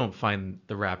interesting. I don't find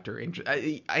the Raptor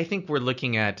interesting. I think we're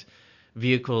looking at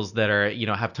vehicles that are,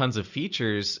 have tons of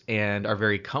features and are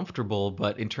very comfortable,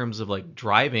 but in terms of like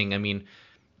driving, I mean,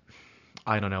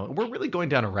 I don't know. We're really going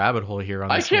down a rabbit hole here on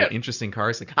this whole interesting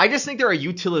cars thing. I just think there are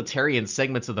utilitarian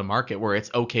segments of the market where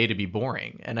it's okay to be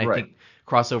boring, and I think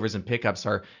crossovers and pickups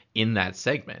are in that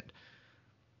segment.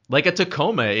 Like a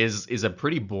Tacoma is a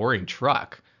pretty boring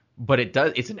truck, but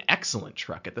it's an excellent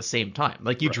truck at the same time.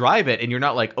 Like you drive it and you're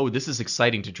not like, oh, this is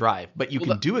exciting to drive, but you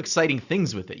can do exciting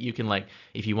things with it. You can, like,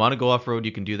 if you want to go off road,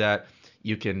 you can do that.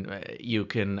 You can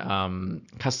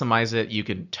customize it. You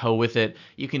can tow with it.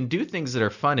 You can do things that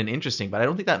are fun and interesting, but I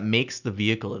don't think that makes the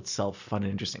vehicle itself fun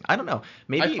and interesting. I don't know.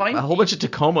 Maybe a whole bunch of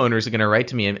Tacoma owners are going to write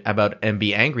to me and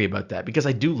be angry about that, because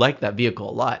I do like that vehicle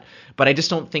a lot. But I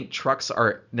just don't think trucks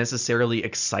are necessarily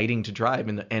exciting to drive,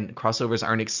 and crossovers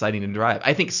aren't exciting to drive.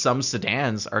 I think some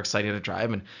sedans are exciting to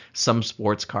drive, and some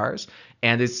sports cars,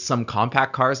 and it's some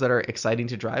compact cars that are exciting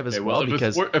to drive as well.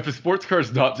 Because if a sports car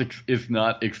is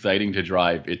not exciting to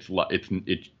drive, it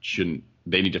shouldn't.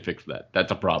 They need to fix that.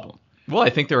 That's a problem. Well, I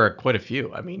think there are quite a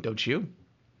few. I mean, don't you?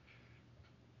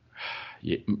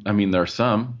 Yeah, I mean, there are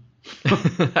some.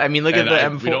 I mean, look at the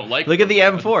M4. Look at the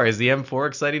M4. Is the M4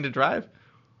 exciting to drive?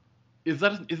 It's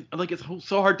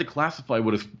so hard to classify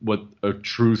what a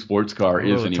true sports car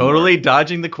is anymore. Totally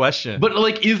dodging the question. But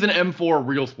like, is an M4 a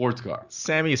real sports car?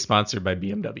 Sammy is sponsored by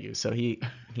BMW, so he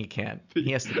can't.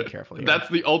 He has to be careful here. That's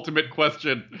the ultimate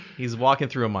question. He's walking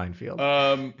through a minefield.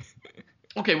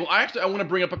 Okay, well, I want to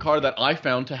bring up a car that I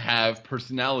found to have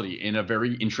personality in a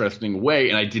very interesting way,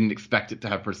 and I didn't expect it to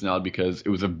have personality because it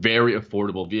was a very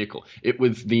affordable vehicle. It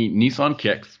was the Nissan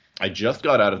Kicks. I just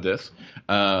got out of this.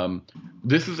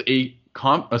 This is a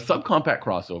subcompact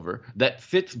crossover that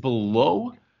sits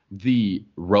below the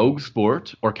Rogue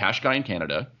Sport or Qashqai in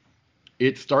Canada.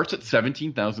 It starts at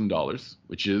 $17,000,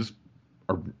 which is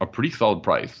a pretty solid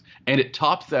price, and it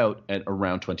tops out at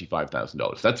around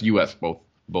 $25,000. That's US,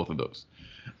 both of those.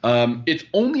 It's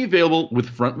only available with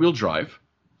front-wheel drive,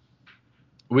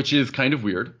 which is kind of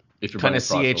weird. If you're kind of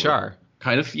CHR.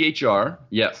 Kind of CHR,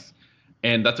 yes.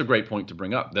 And that's a great point to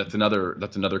bring up. That's another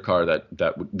car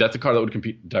that's a car that would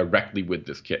compete directly with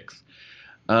this Kicks.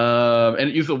 And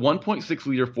it uses a 1.6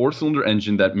 liter 4-cylinder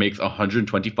engine that makes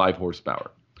 125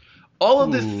 horsepower. All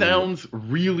of this sounds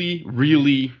really,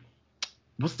 really,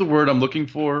 what's the word I'm looking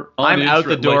for? I'm out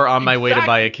the door on my way to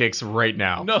buy a Kicks right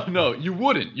now. No, you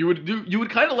wouldn't. You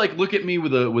would kind of like look at me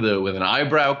with an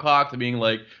eyebrow cocked, being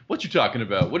like, "What you talking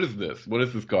about? What is this? What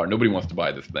is this car? Nobody wants to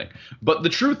buy this thing." But the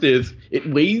truth is, it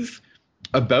weighs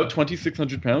about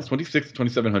 2,600 pounds, 2,600 to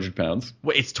 2,700 pounds.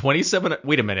 Wait, it's 27.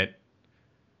 Wait a minute.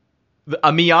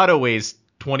 A Miata weighs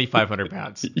 2,500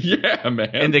 pounds. Yeah,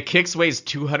 man. And the Kicks weighs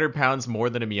 200 pounds more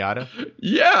than a Miata?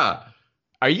 Yeah.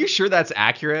 Are you sure that's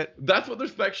accurate? That's what their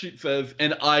spec sheet says,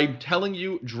 and I'm telling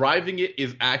you, driving it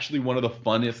is actually one of the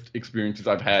funnest experiences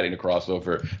I've had in a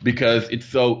crossover because it's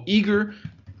so eager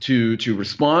to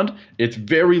respond. It's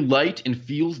very light and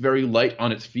feels very light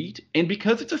on its feet, and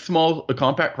because it's a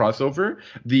compact crossover,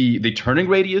 the turning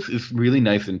radius is really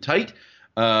nice and tight,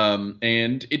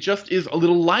 and it just is a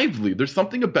little lively. There's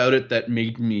something about it that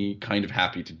made me kind of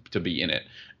happy to be in it,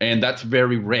 and that's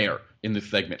very rare in this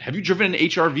segment. Have you driven an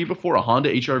HRV before, a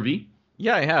Honda HRV?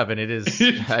 Yeah, I have, and it is.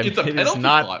 It's a it is penalty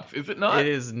not. box, is it not? It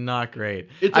is not great.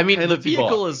 It's a I mean, the penalty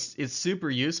vehicle box. is super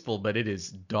useful, but it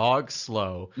is dog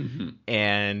slow,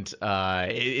 and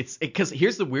it's because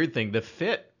here's the weird thing: the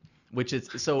fit, which is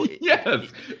so. Yes,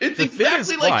 it's The fit is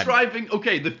exactly like fun. driving.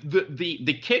 Okay,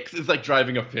 the kicks is like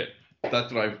driving a Fit.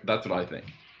 That's what I think.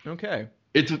 Okay.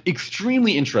 It's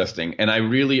extremely interesting, and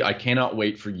I cannot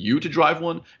wait for you to drive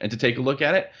one and to take a look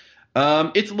at it.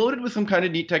 It's loaded with some kind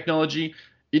of neat technology.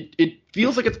 It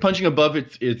feels like it's punching above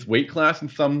its weight class in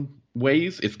some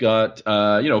ways. It's got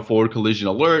forward collision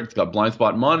alert. It's got blind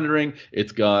spot monitoring.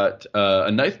 It's got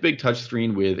a nice big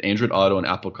touchscreen with Android Auto and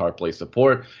Apple CarPlay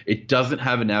support. It doesn't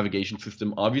have a navigation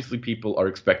system. Obviously, people are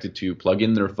expected to plug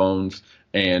in their phones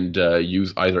and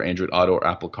use either Android Auto or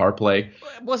Apple CarPlay.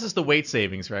 Plus, it's the weight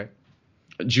savings, right?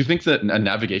 Do you think that a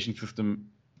navigation system?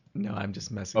 No, I'm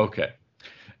just messing. Okay.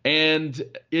 And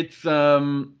it's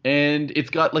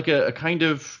got like a kind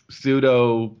of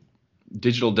pseudo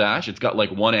digital dash. It's got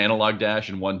like one analog dash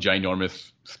and one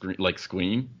ginormous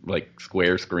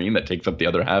square screen that takes up the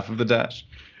other half of the dash.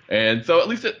 And so at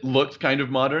least it looks kind of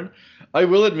modern. I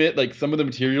will admit, like, some of the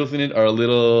materials in it are a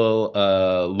little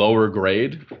lower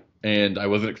grade, and I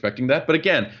wasn't expecting that. But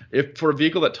again, if for a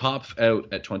vehicle that tops out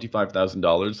at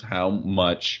 $25,000, how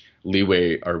much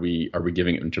leeway are we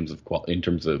giving it in terms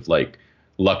of like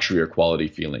luxury or quality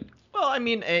feeling? Well, I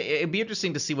mean, it'd be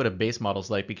interesting to see what a base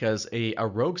model's like, because a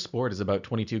Rogue Sport is about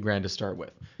 22 grand to start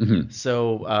with.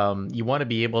 So you want to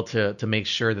be able to make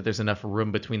sure that there's enough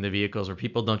room between the vehicles where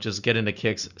people don't just get into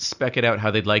kicks, spec it out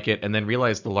how they'd like it, and then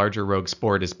realize the larger Rogue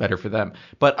Sport is better for them.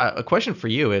 But a question for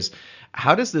you is,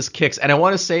 how does this Kicks, and I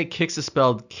want to say Kicks is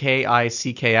spelled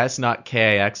Kicks, not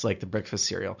Kix like the breakfast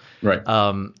cereal. Right.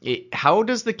 How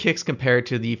does the Kicks compare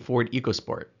to the Ford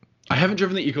EcoSport? I haven't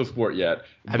driven the EcoSport yet.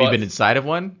 Have you been inside of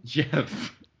one? Yes.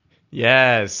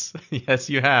 Yes,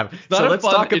 you have. not So a let's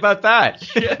fun- talk about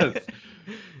that. Yes.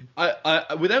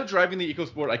 I without driving the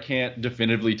EcoSport, I can't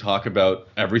definitively talk about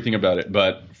everything about it.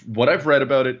 But what I've read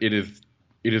about it, it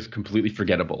is completely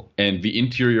forgettable, and the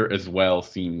interior as well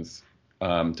seems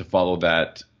to follow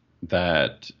that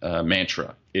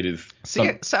mantra. It is.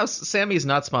 Sammy's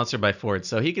not sponsored by Ford,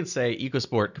 so he can say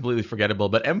EcoSport completely forgettable.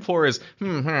 But M4 is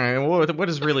what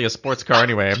is really a sports car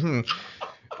anyway?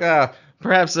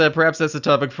 Perhaps that's a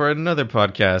topic for another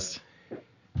podcast.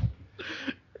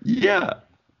 Yeah.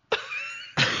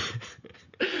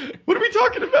 What are we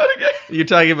talking about again? You're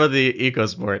talking about the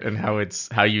EcoSport and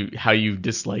how you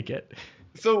dislike it.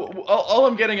 So all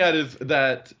I'm getting at is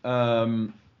that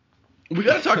we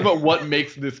got to talk about what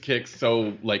makes this kick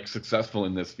so like successful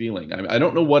in this feeling. I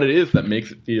don't know what it is that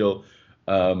makes it feel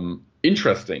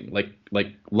interesting,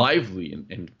 like lively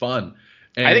and fun.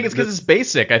 And I think it's because it's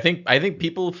basic. I think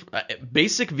people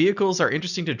basic vehicles are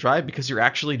interesting to drive because you're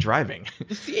actually driving.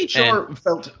 The CHR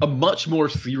felt a much more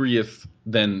serious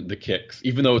than the kicks,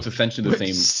 even though it's essentially the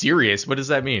same. Serious? What does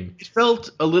that mean? It felt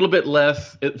a little bit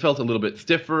less. It felt a little bit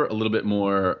stiffer, a little bit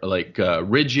more like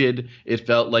rigid. It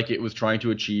felt like it was trying to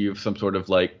achieve some sort of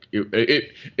like.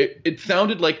 It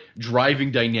sounded like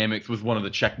driving dynamics was one of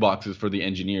the check boxes for the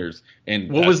engineers.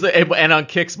 And what was and on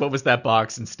kicks? What was that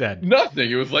box instead? Nothing.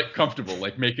 It was like comfortable,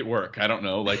 like make it work. I don't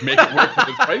know, like make it work for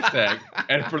this price tag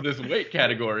and for this weight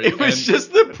category. It was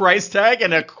just the price tag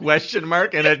and a question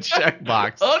mark and a check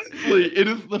box. Honestly,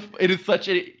 it is such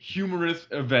a humorous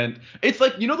event. It's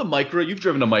like, the Micra. You've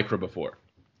driven a Micra before.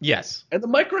 Yes. And the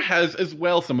Micra has as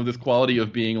well some of this quality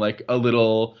of being like a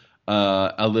little,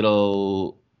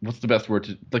 what's the best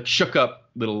word like shook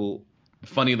up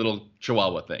funny little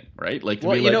Chihuahua thing, right? Like,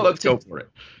 let's go for it.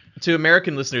 To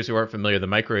American listeners who aren't familiar, the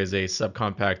Micra is a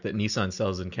subcompact that Nissan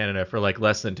sells in Canada for like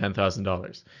less than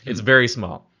 $10,000. It's very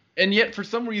small. And yet, for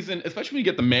some reason, especially when you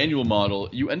get the manual model,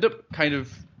 you end up kind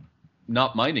of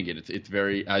not minding it. It's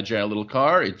very agile little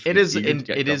car. It is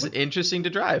interesting to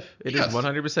drive. It is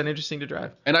 100% interesting to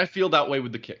drive. And I feel that way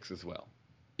with the kicks as well.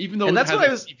 Even though it has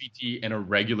a CVT and a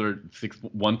regular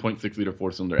 1.6 liter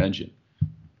 4-cylinder engine.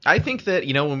 I think that,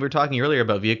 when we were talking earlier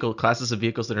about classes of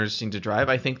vehicles that are interesting to drive,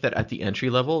 I think that at the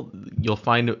entry level, you'll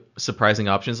find surprising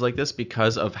options like this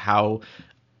because of how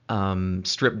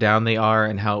stripped down they are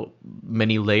and how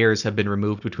many layers have been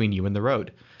removed between you and the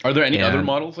road. Are there any other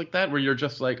models like that where you're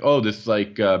just like, oh, this is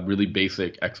like really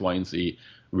basic X, Y, and Z,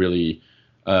 really?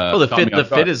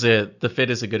 The Fit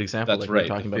is a good example. That's like we were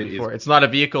talking about before. It's not a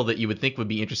vehicle that you would think would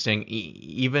be interesting,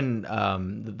 even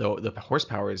though the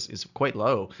horsepower is quite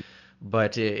low.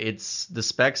 but it's the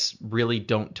specs really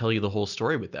don't tell you the whole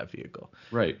story with that vehicle.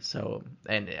 Right. So,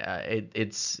 and it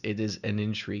is an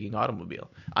intriguing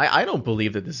automobile. I don't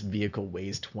believe that this vehicle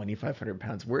weighs 2,500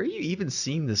 pounds. Where are you even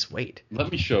seeing this weight?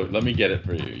 Let me get it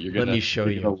for you. Let me show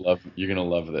you. You're gonna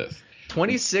love this.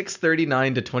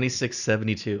 2639 to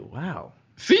 2672. Wow.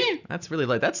 See? That's really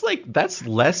light. That's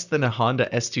less than a Honda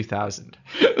S2000.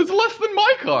 It's less than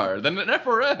my car, than an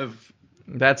FRS.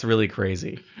 That's really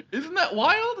crazy. Isn't that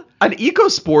wild? An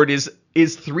EcoSport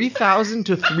is 3,000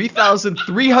 to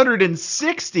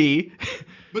 3,360.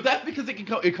 But that's because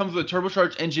it comes with a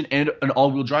turbocharged engine and an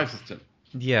all-wheel drive system.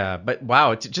 Yeah, but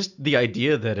wow, it's just the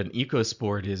idea that an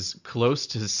EcoSport is close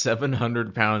to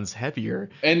 700 pounds heavier.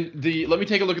 And let me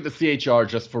take a look at the CHR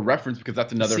just for reference, because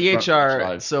that's another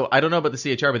CHR. So I don't know about the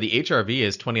CHR, but the HRV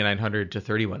is 2,900 to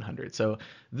 3,100. So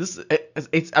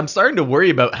I'm starting to worry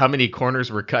about how many corners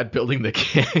were cut building the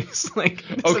Kicks. Like,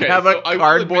 does it have a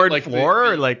cardboard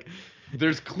floor?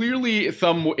 There's clearly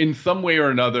in some way or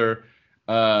another.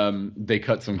 They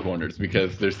cut some corners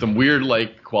because there's some weird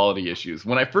quality issues.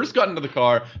 When I first got into the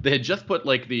car, they had just put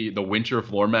the winter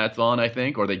floor mats on, I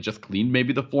think, or they just cleaned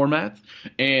maybe the floor mats,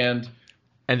 and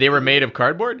they were made of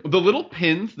cardboard. The little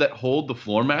pins that hold the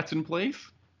floor mats in place.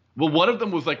 Well, one of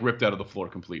them was ripped out of the floor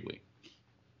completely.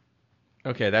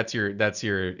 Okay, that's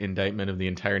your indictment of the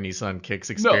entire Nissan Kicks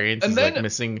experience. No, and then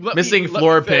missing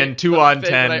floor pin 2 on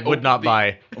 10 would not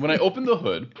buy. When I opened the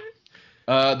hood.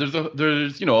 There's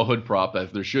a hood prop,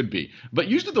 as there should be, but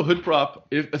usually the hood prop,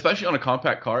 especially on a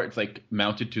compact car, it's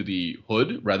mounted to the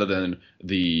hood rather than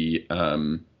the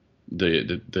hood.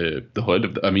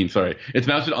 It's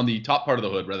mounted on the top part of the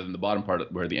hood rather than the bottom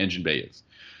part where the engine bay is.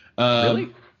 Really?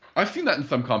 I've seen that in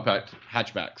some compact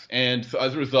hatchbacks, and so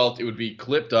as a result, it would be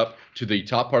clipped up to the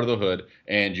top part of the hood,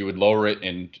 and you would lower it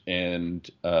and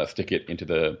stick it into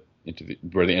the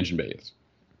where the engine bay is.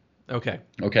 Okay.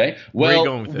 Well, where are you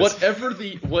going with this?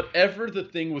 whatever the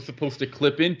thing was supposed to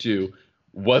clip into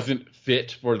wasn't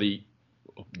fit for the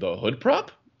hood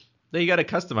prop. Then you got to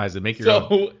customize it, make your own.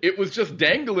 So it was just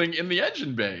dangling in the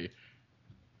engine bay.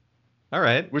 All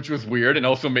right. Which was weird and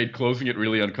also made closing it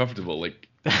really uncomfortable.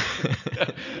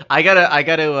 I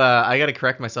gotta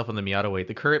correct myself on the Miata weight.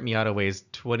 The current Miata weighs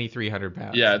 2,300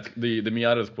 pounds. Yeah, the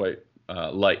Miata is quite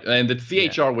light, and the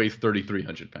CHR weighs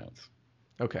 3,300 pounds.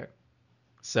 Okay.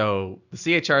 So the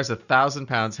CHR is 1,000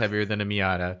 pounds heavier than a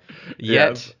Miata,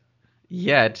 yet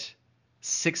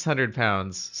 600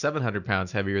 pounds, 700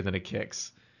 pounds heavier than a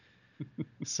Kicks.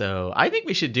 So I think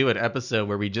we should do an episode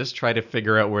where we just try to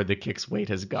figure out where the Kicks weight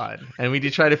has gone, and we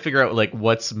try to figure out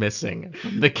what's missing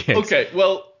from the Kicks. Okay,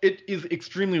 well, it is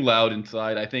extremely loud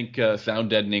inside. I think sound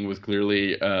deadening was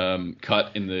clearly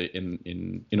cut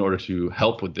in order to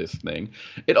help with this thing.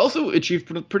 It also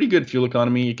achieved pretty good fuel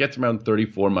economy. It gets around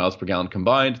 34 miles per gallon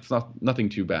combined. It's nothing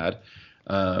too bad,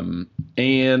 and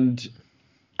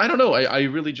I don't know. I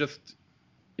really just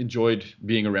enjoyed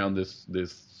being around this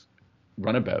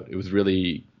runabout. It was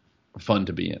really fun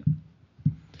to be in,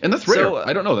 and that's rare. So,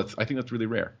 I don't know. I think that's really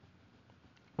rare.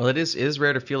 Well, it is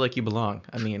rare to feel like you belong.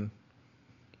 I mean,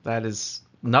 that is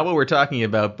not what we're talking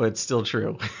about, but it's still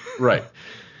true. Right.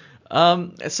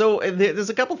 So there's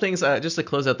a couple things just to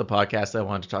close out the podcast I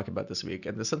wanted to talk about this week.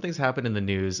 And some things happened in the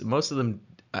news. Most of them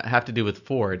have to do with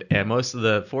Ford, and most of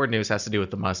the Ford news has to do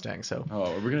with the Mustang. So,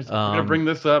 we're gonna bring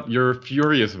this up. You're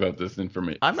furious about this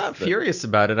information. I'm not furious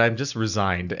about it. I'm just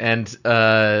resigned. And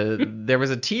there was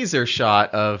a teaser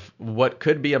shot of what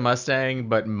could be a Mustang,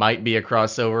 but might be a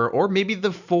crossover, or maybe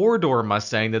the 4-door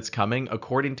Mustang that's coming,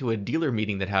 according to a dealer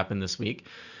meeting that happened this week,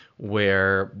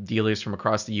 where dealers from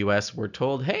across the U.S. were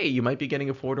told, hey, you might be getting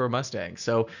a 4-door Mustang.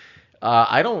 So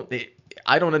I don't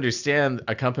understand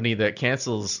a company that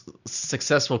cancels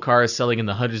successful cars selling in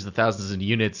the hundreds of thousands of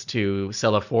units to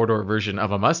sell a 4-door version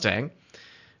of a Mustang.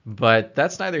 But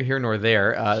that's neither here nor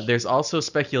there. There's also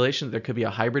speculation that there could be a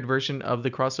hybrid version of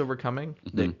the crossover coming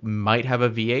that might have a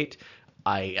V8.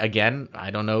 I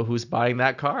don't know who's buying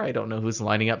that car. I don't know who's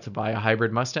lining up to buy a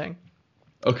hybrid Mustang.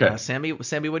 Okay. Sammy,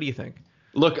 what do you think?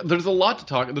 Look, there's a lot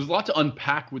to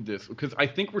unpack with this, because I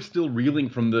think we're still reeling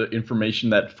from the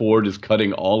information that Ford is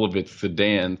cutting all of its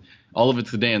sedans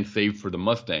save for the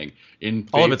Mustang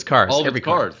all of its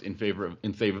cars in favor of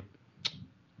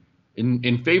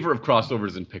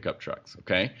crossovers and pickup trucks.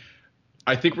 Okay,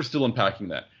 I think we're still unpacking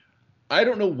that. I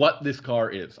don't know what this car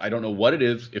is. I don't know what it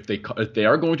is. If they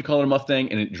are going to call it a Mustang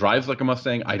and it drives like a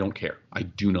Mustang, I don't care. I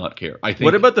do not care.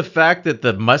 What about the fact that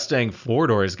the Mustang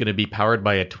 4-door is going to be powered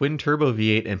by a twin-turbo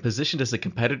V8 and positioned as a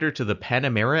competitor to the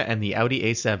Panamera and the Audi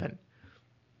A7?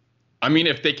 I mean,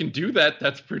 if they can do that,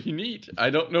 that's pretty neat. I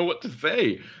don't know what to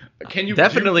say. Can you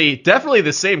definitely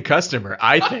the same customer,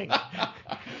 I think.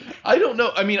 I don't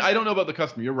know. I mean, I don't know about the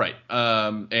customer. You're right.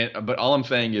 But all I'm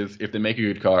saying is, if they make a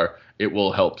good car, it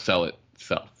will help sell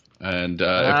itself. And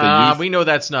if we know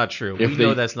that's not true.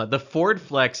 Know that's not. The Ford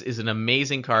Flex is an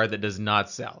amazing car that does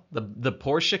not sell. The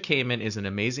Porsche Cayman is an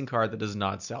amazing car that does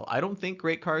not sell. I don't think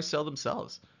great cars sell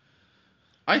themselves.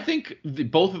 I think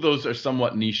both of those are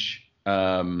somewhat niche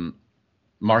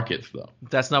markets, though.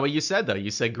 That's not what you said, though.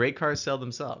 You said great cars sell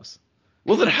themselves.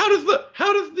 Well, then how does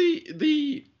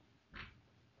the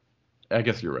I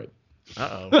guess you're right.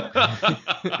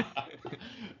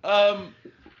 I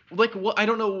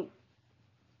don't know.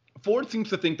 Ford seems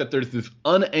to think that there's this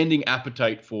unending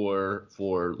appetite for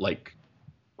like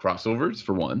crossovers,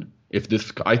 for one.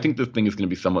 I think this thing is going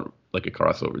to be somewhat like a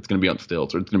crossover. It's going to be on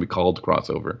stilts, or it's going to be called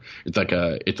crossover. It's like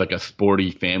a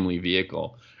sporty family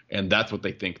vehicle, and that's what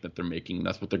they think that they're making.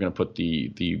 That's what they're going to put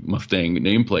the Mustang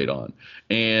nameplate on.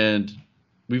 And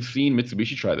we've seen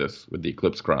Mitsubishi try this with the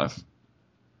Eclipse Cross,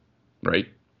 right?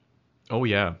 Oh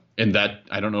yeah. And that,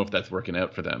 I don't know if that's working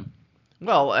out for them.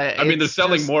 Well, I mean, they're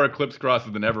selling more Eclipse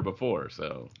Crosses than ever before,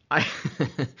 so. I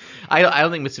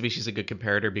don't think Mitsubishi's a good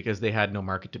comparator because they had no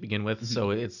market to begin with.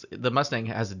 So the Mustang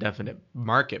has a definite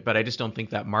market, but I just don't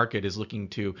think that market is looking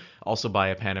to also buy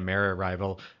a Panamera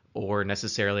rival or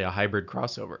necessarily a hybrid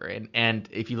crossover. And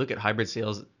if you look at hybrid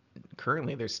sales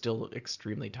currently, they're still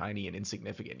extremely tiny and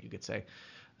insignificant, you could say.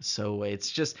 So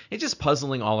it's just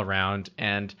puzzling all around,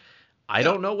 and I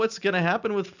don't know what's going to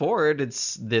happen with Ford.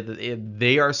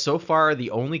 They are so far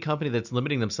the only company that's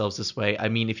limiting themselves this way. I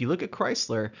mean, if you look at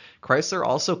Chrysler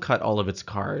also cut all of its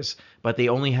cars, but they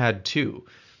only had 2.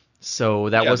 So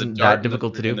that wasn't that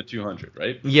difficult to do. The 200,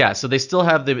 right? Yeah, so they still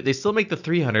make the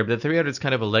 300, but the 300 is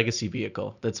kind of a legacy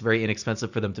vehicle that's very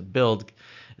inexpensive for them to build.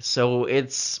 So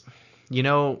it's,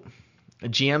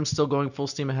 GM's still going full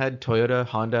steam ahead. Toyota,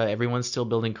 Honda, everyone's still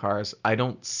building cars. I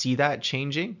don't see that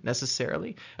changing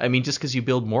necessarily. I mean, just because you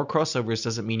build more crossovers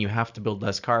doesn't mean you have to build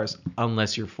less cars,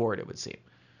 unless you're Ford, it would seem.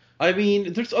 I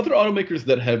mean, there's other automakers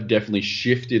that have definitely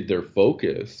shifted their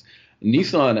focus.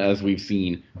 Nissan, as we've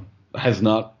seen, has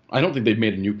not. I don't think they've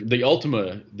made the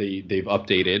Altima they've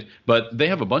updated, but they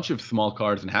have a bunch of small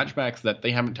cars and hatchbacks that they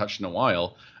haven't touched in a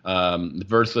while.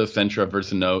 Versa, Sentra,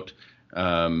 Versa Note.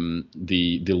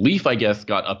 The Leaf, I guess,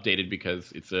 got updated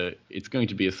because it's going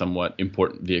to be a somewhat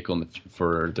important vehicle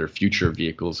for their future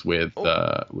vehicles with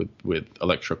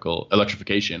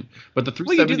electrification. But the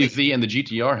 370Z and the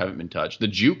GTR haven't been touched. The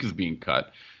Juke is being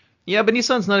cut. Yeah, but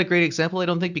Nissan's not a great example, I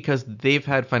don't think, because they've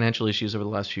had financial issues over the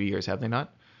last few years, have they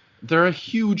not? They're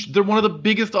one of the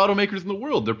biggest automakers in the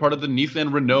world. They're part of the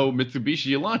Nissan, Renault,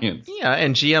 Mitsubishi alliance. Yeah,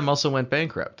 and GM also went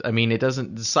bankrupt. I mean,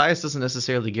 the size doesn't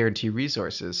necessarily guarantee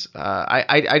resources.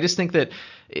 I just think that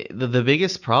the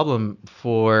biggest problem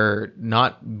for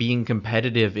not being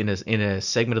competitive in a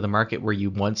segment of the market where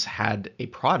you once had a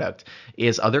product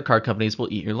is other car companies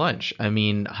will eat your lunch. I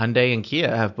mean, Hyundai and Kia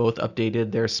have both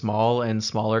updated their small and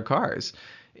smaller cars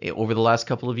over the last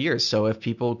couple of years. So if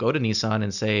people go to Nissan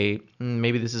and say,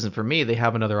 maybe this isn't for me, they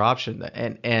have another option.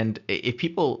 And if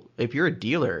you're a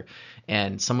dealer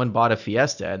and someone bought a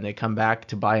Fiesta and they come back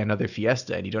to buy another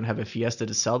Fiesta and you don't have a Fiesta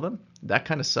to sell them, that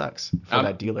kind of sucks for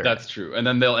that dealer. That's true. And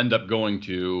then they'll end up going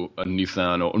to a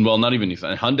Nissan, well, not even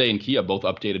Nissan. Hyundai and Kia both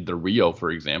updated the Rio,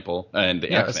 for example, and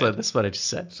the Accent. That's what I just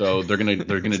said. So they're gonna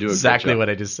do exactly what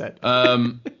I just said.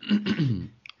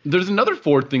 There's another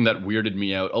Ford thing that weirded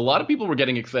me out. A lot of people were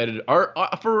getting excited.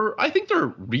 I think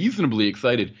they're reasonably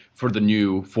excited for the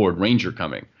new Ford Ranger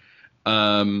coming.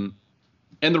 And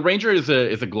the Ranger is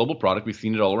a global product. We've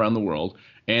seen it all around the world.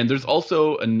 And there's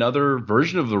also another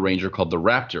version of the Ranger called the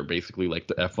Raptor, basically like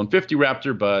the F-150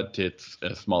 Raptor, but it's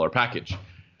a smaller package.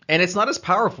 And it's not as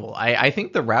powerful. I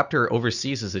think the Raptor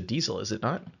overseas is a diesel, is it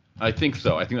not? I think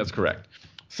so. I think that's correct.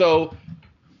 So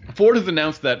Ford has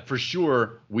announced that for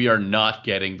sure we are not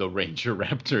getting the Ranger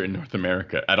Raptor in North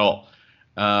America at all,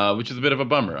 which is a bit of a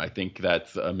bummer. I think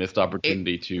that's a missed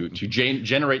opportunity to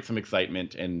generate some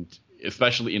excitement, and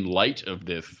especially in light of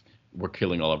this, we're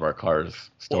killing all of our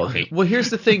cars story. Well, here's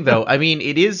the thing, though. I mean,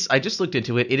 it is. I just looked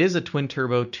into it. It is a twin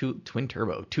turbo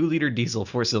 2-liter diesel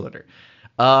 4-cylinder.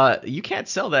 You can't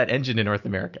sell that engine in North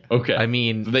America. Okay. I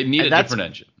mean, so they need a different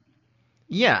engine.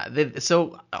 Yeah,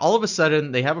 so all of a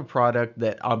sudden they have a product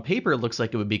that on paper looks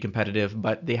like it would be competitive,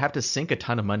 but they have to sink a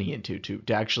ton of money into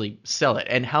to actually sell it.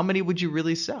 And how many would you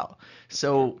really sell?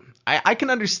 So I can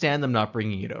understand them not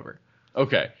bringing it over.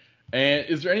 Okay. And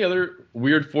is there any other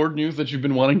weird Ford news that you've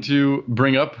been wanting to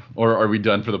bring up, or are we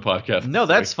done for the podcast? No,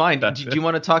 that's fine. Do you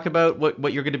want to talk about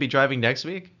what you're going to be driving next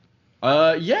week?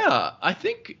 Yeah, I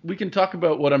think we can talk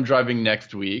about what I'm driving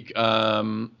next week.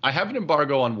 I have an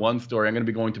embargo on one story. I'm going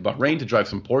to be going to Bahrain to drive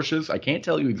some Porsches. I can't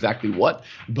tell you exactly what,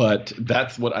 but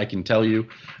that's what I can tell you.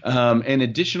 And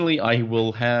additionally, I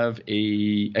will have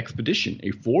a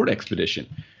Ford Expedition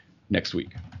next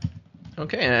week.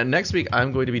 Okay, and next week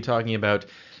I'm going to be talking about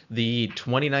the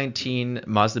 2019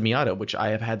 Mazda Miata, which I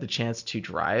have had the chance to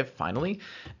drive finally.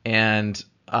 And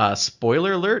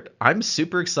spoiler alert, I'm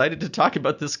super excited to talk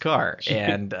about this car,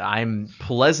 and I'm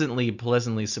pleasantly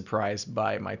surprised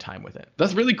by my time with it.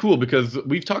 That's really cool because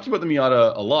we've talked about the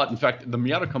Miata a lot. In fact, the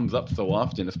Miata comes up so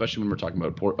often, especially when we're talking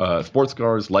about sports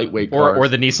cars, lightweight cars. Or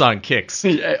the Nissan Kicks.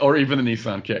 Or even the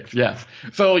Nissan Kicks, yes.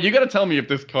 So you got to tell me if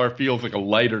this car feels like a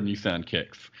lighter Nissan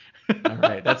Kicks. All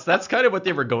right, that's kind of what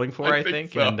they were going for, I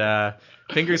think. So. And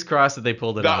fingers crossed that they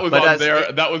pulled it off.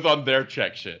 That was on their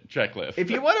checklist. If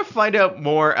you want to find out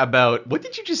more about what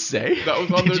did you just say? That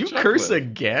was on Did their you checklist. curse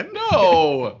again?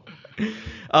 No.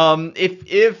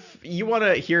 If you want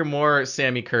to hear more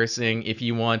Sammy cursing, if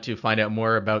you want to find out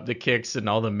more about the Kicks and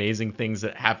all the amazing things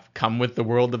that have come with the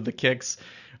world of the Kicks,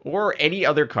 or any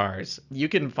other cars, you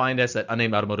can find us at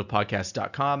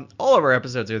unnamedautomotivepodcast.com. All of our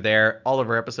episodes are there. All of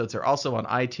our episodes are also on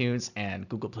iTunes and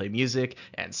Google Play Music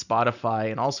and Spotify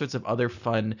and all sorts of other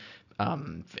fun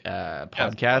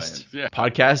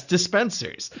podcast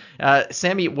dispensers.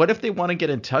 Sammy, what if they want to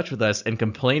get in touch with us and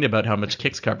complain about how much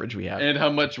Kicks coverage we have? And how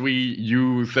much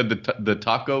you said the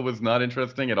taco was not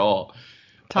interesting at all.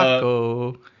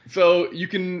 Taco. So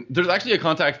there's actually a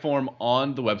contact form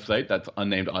on the website. That's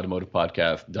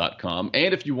unnamedautomotivepodcast.com.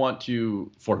 And if you want to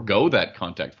forego that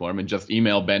contact form and just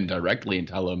email Ben directly and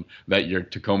tell him that your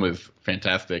Tacoma is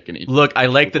fantastic. Look, I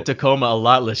like the Tacoma a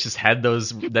lot. Let's just head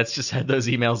those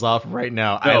emails off right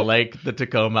now. No. I like the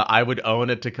Tacoma. I would own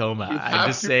a Tacoma. I'm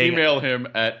just saying. Email him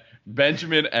at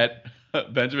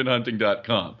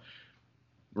benjamin@benjaminhunting.com.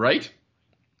 Right?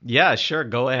 Yeah, sure.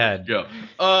 Go ahead. Go.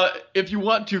 If you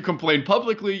want to complain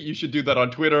publicly, you should do that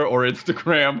on Twitter or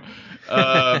Instagram.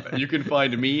 You can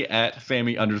find me at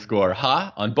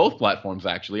Sammy_ha on both platforms,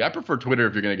 actually. I prefer Twitter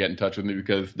if you're going to get in touch with me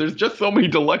because there's just so many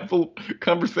delightful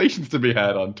conversations to be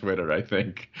had on Twitter, I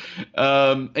think.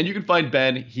 And you can find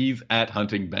Ben. He's at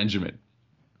Hunting Benjamin.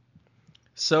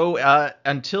 So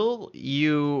until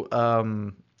you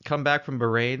come back from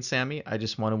Bahrain, Sammy, I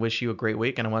just want to wish you a great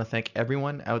week, and I want to thank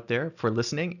everyone out there for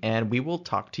listening, and we will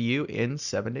talk to you in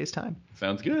 7 days' time.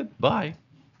 Sounds good. Bye.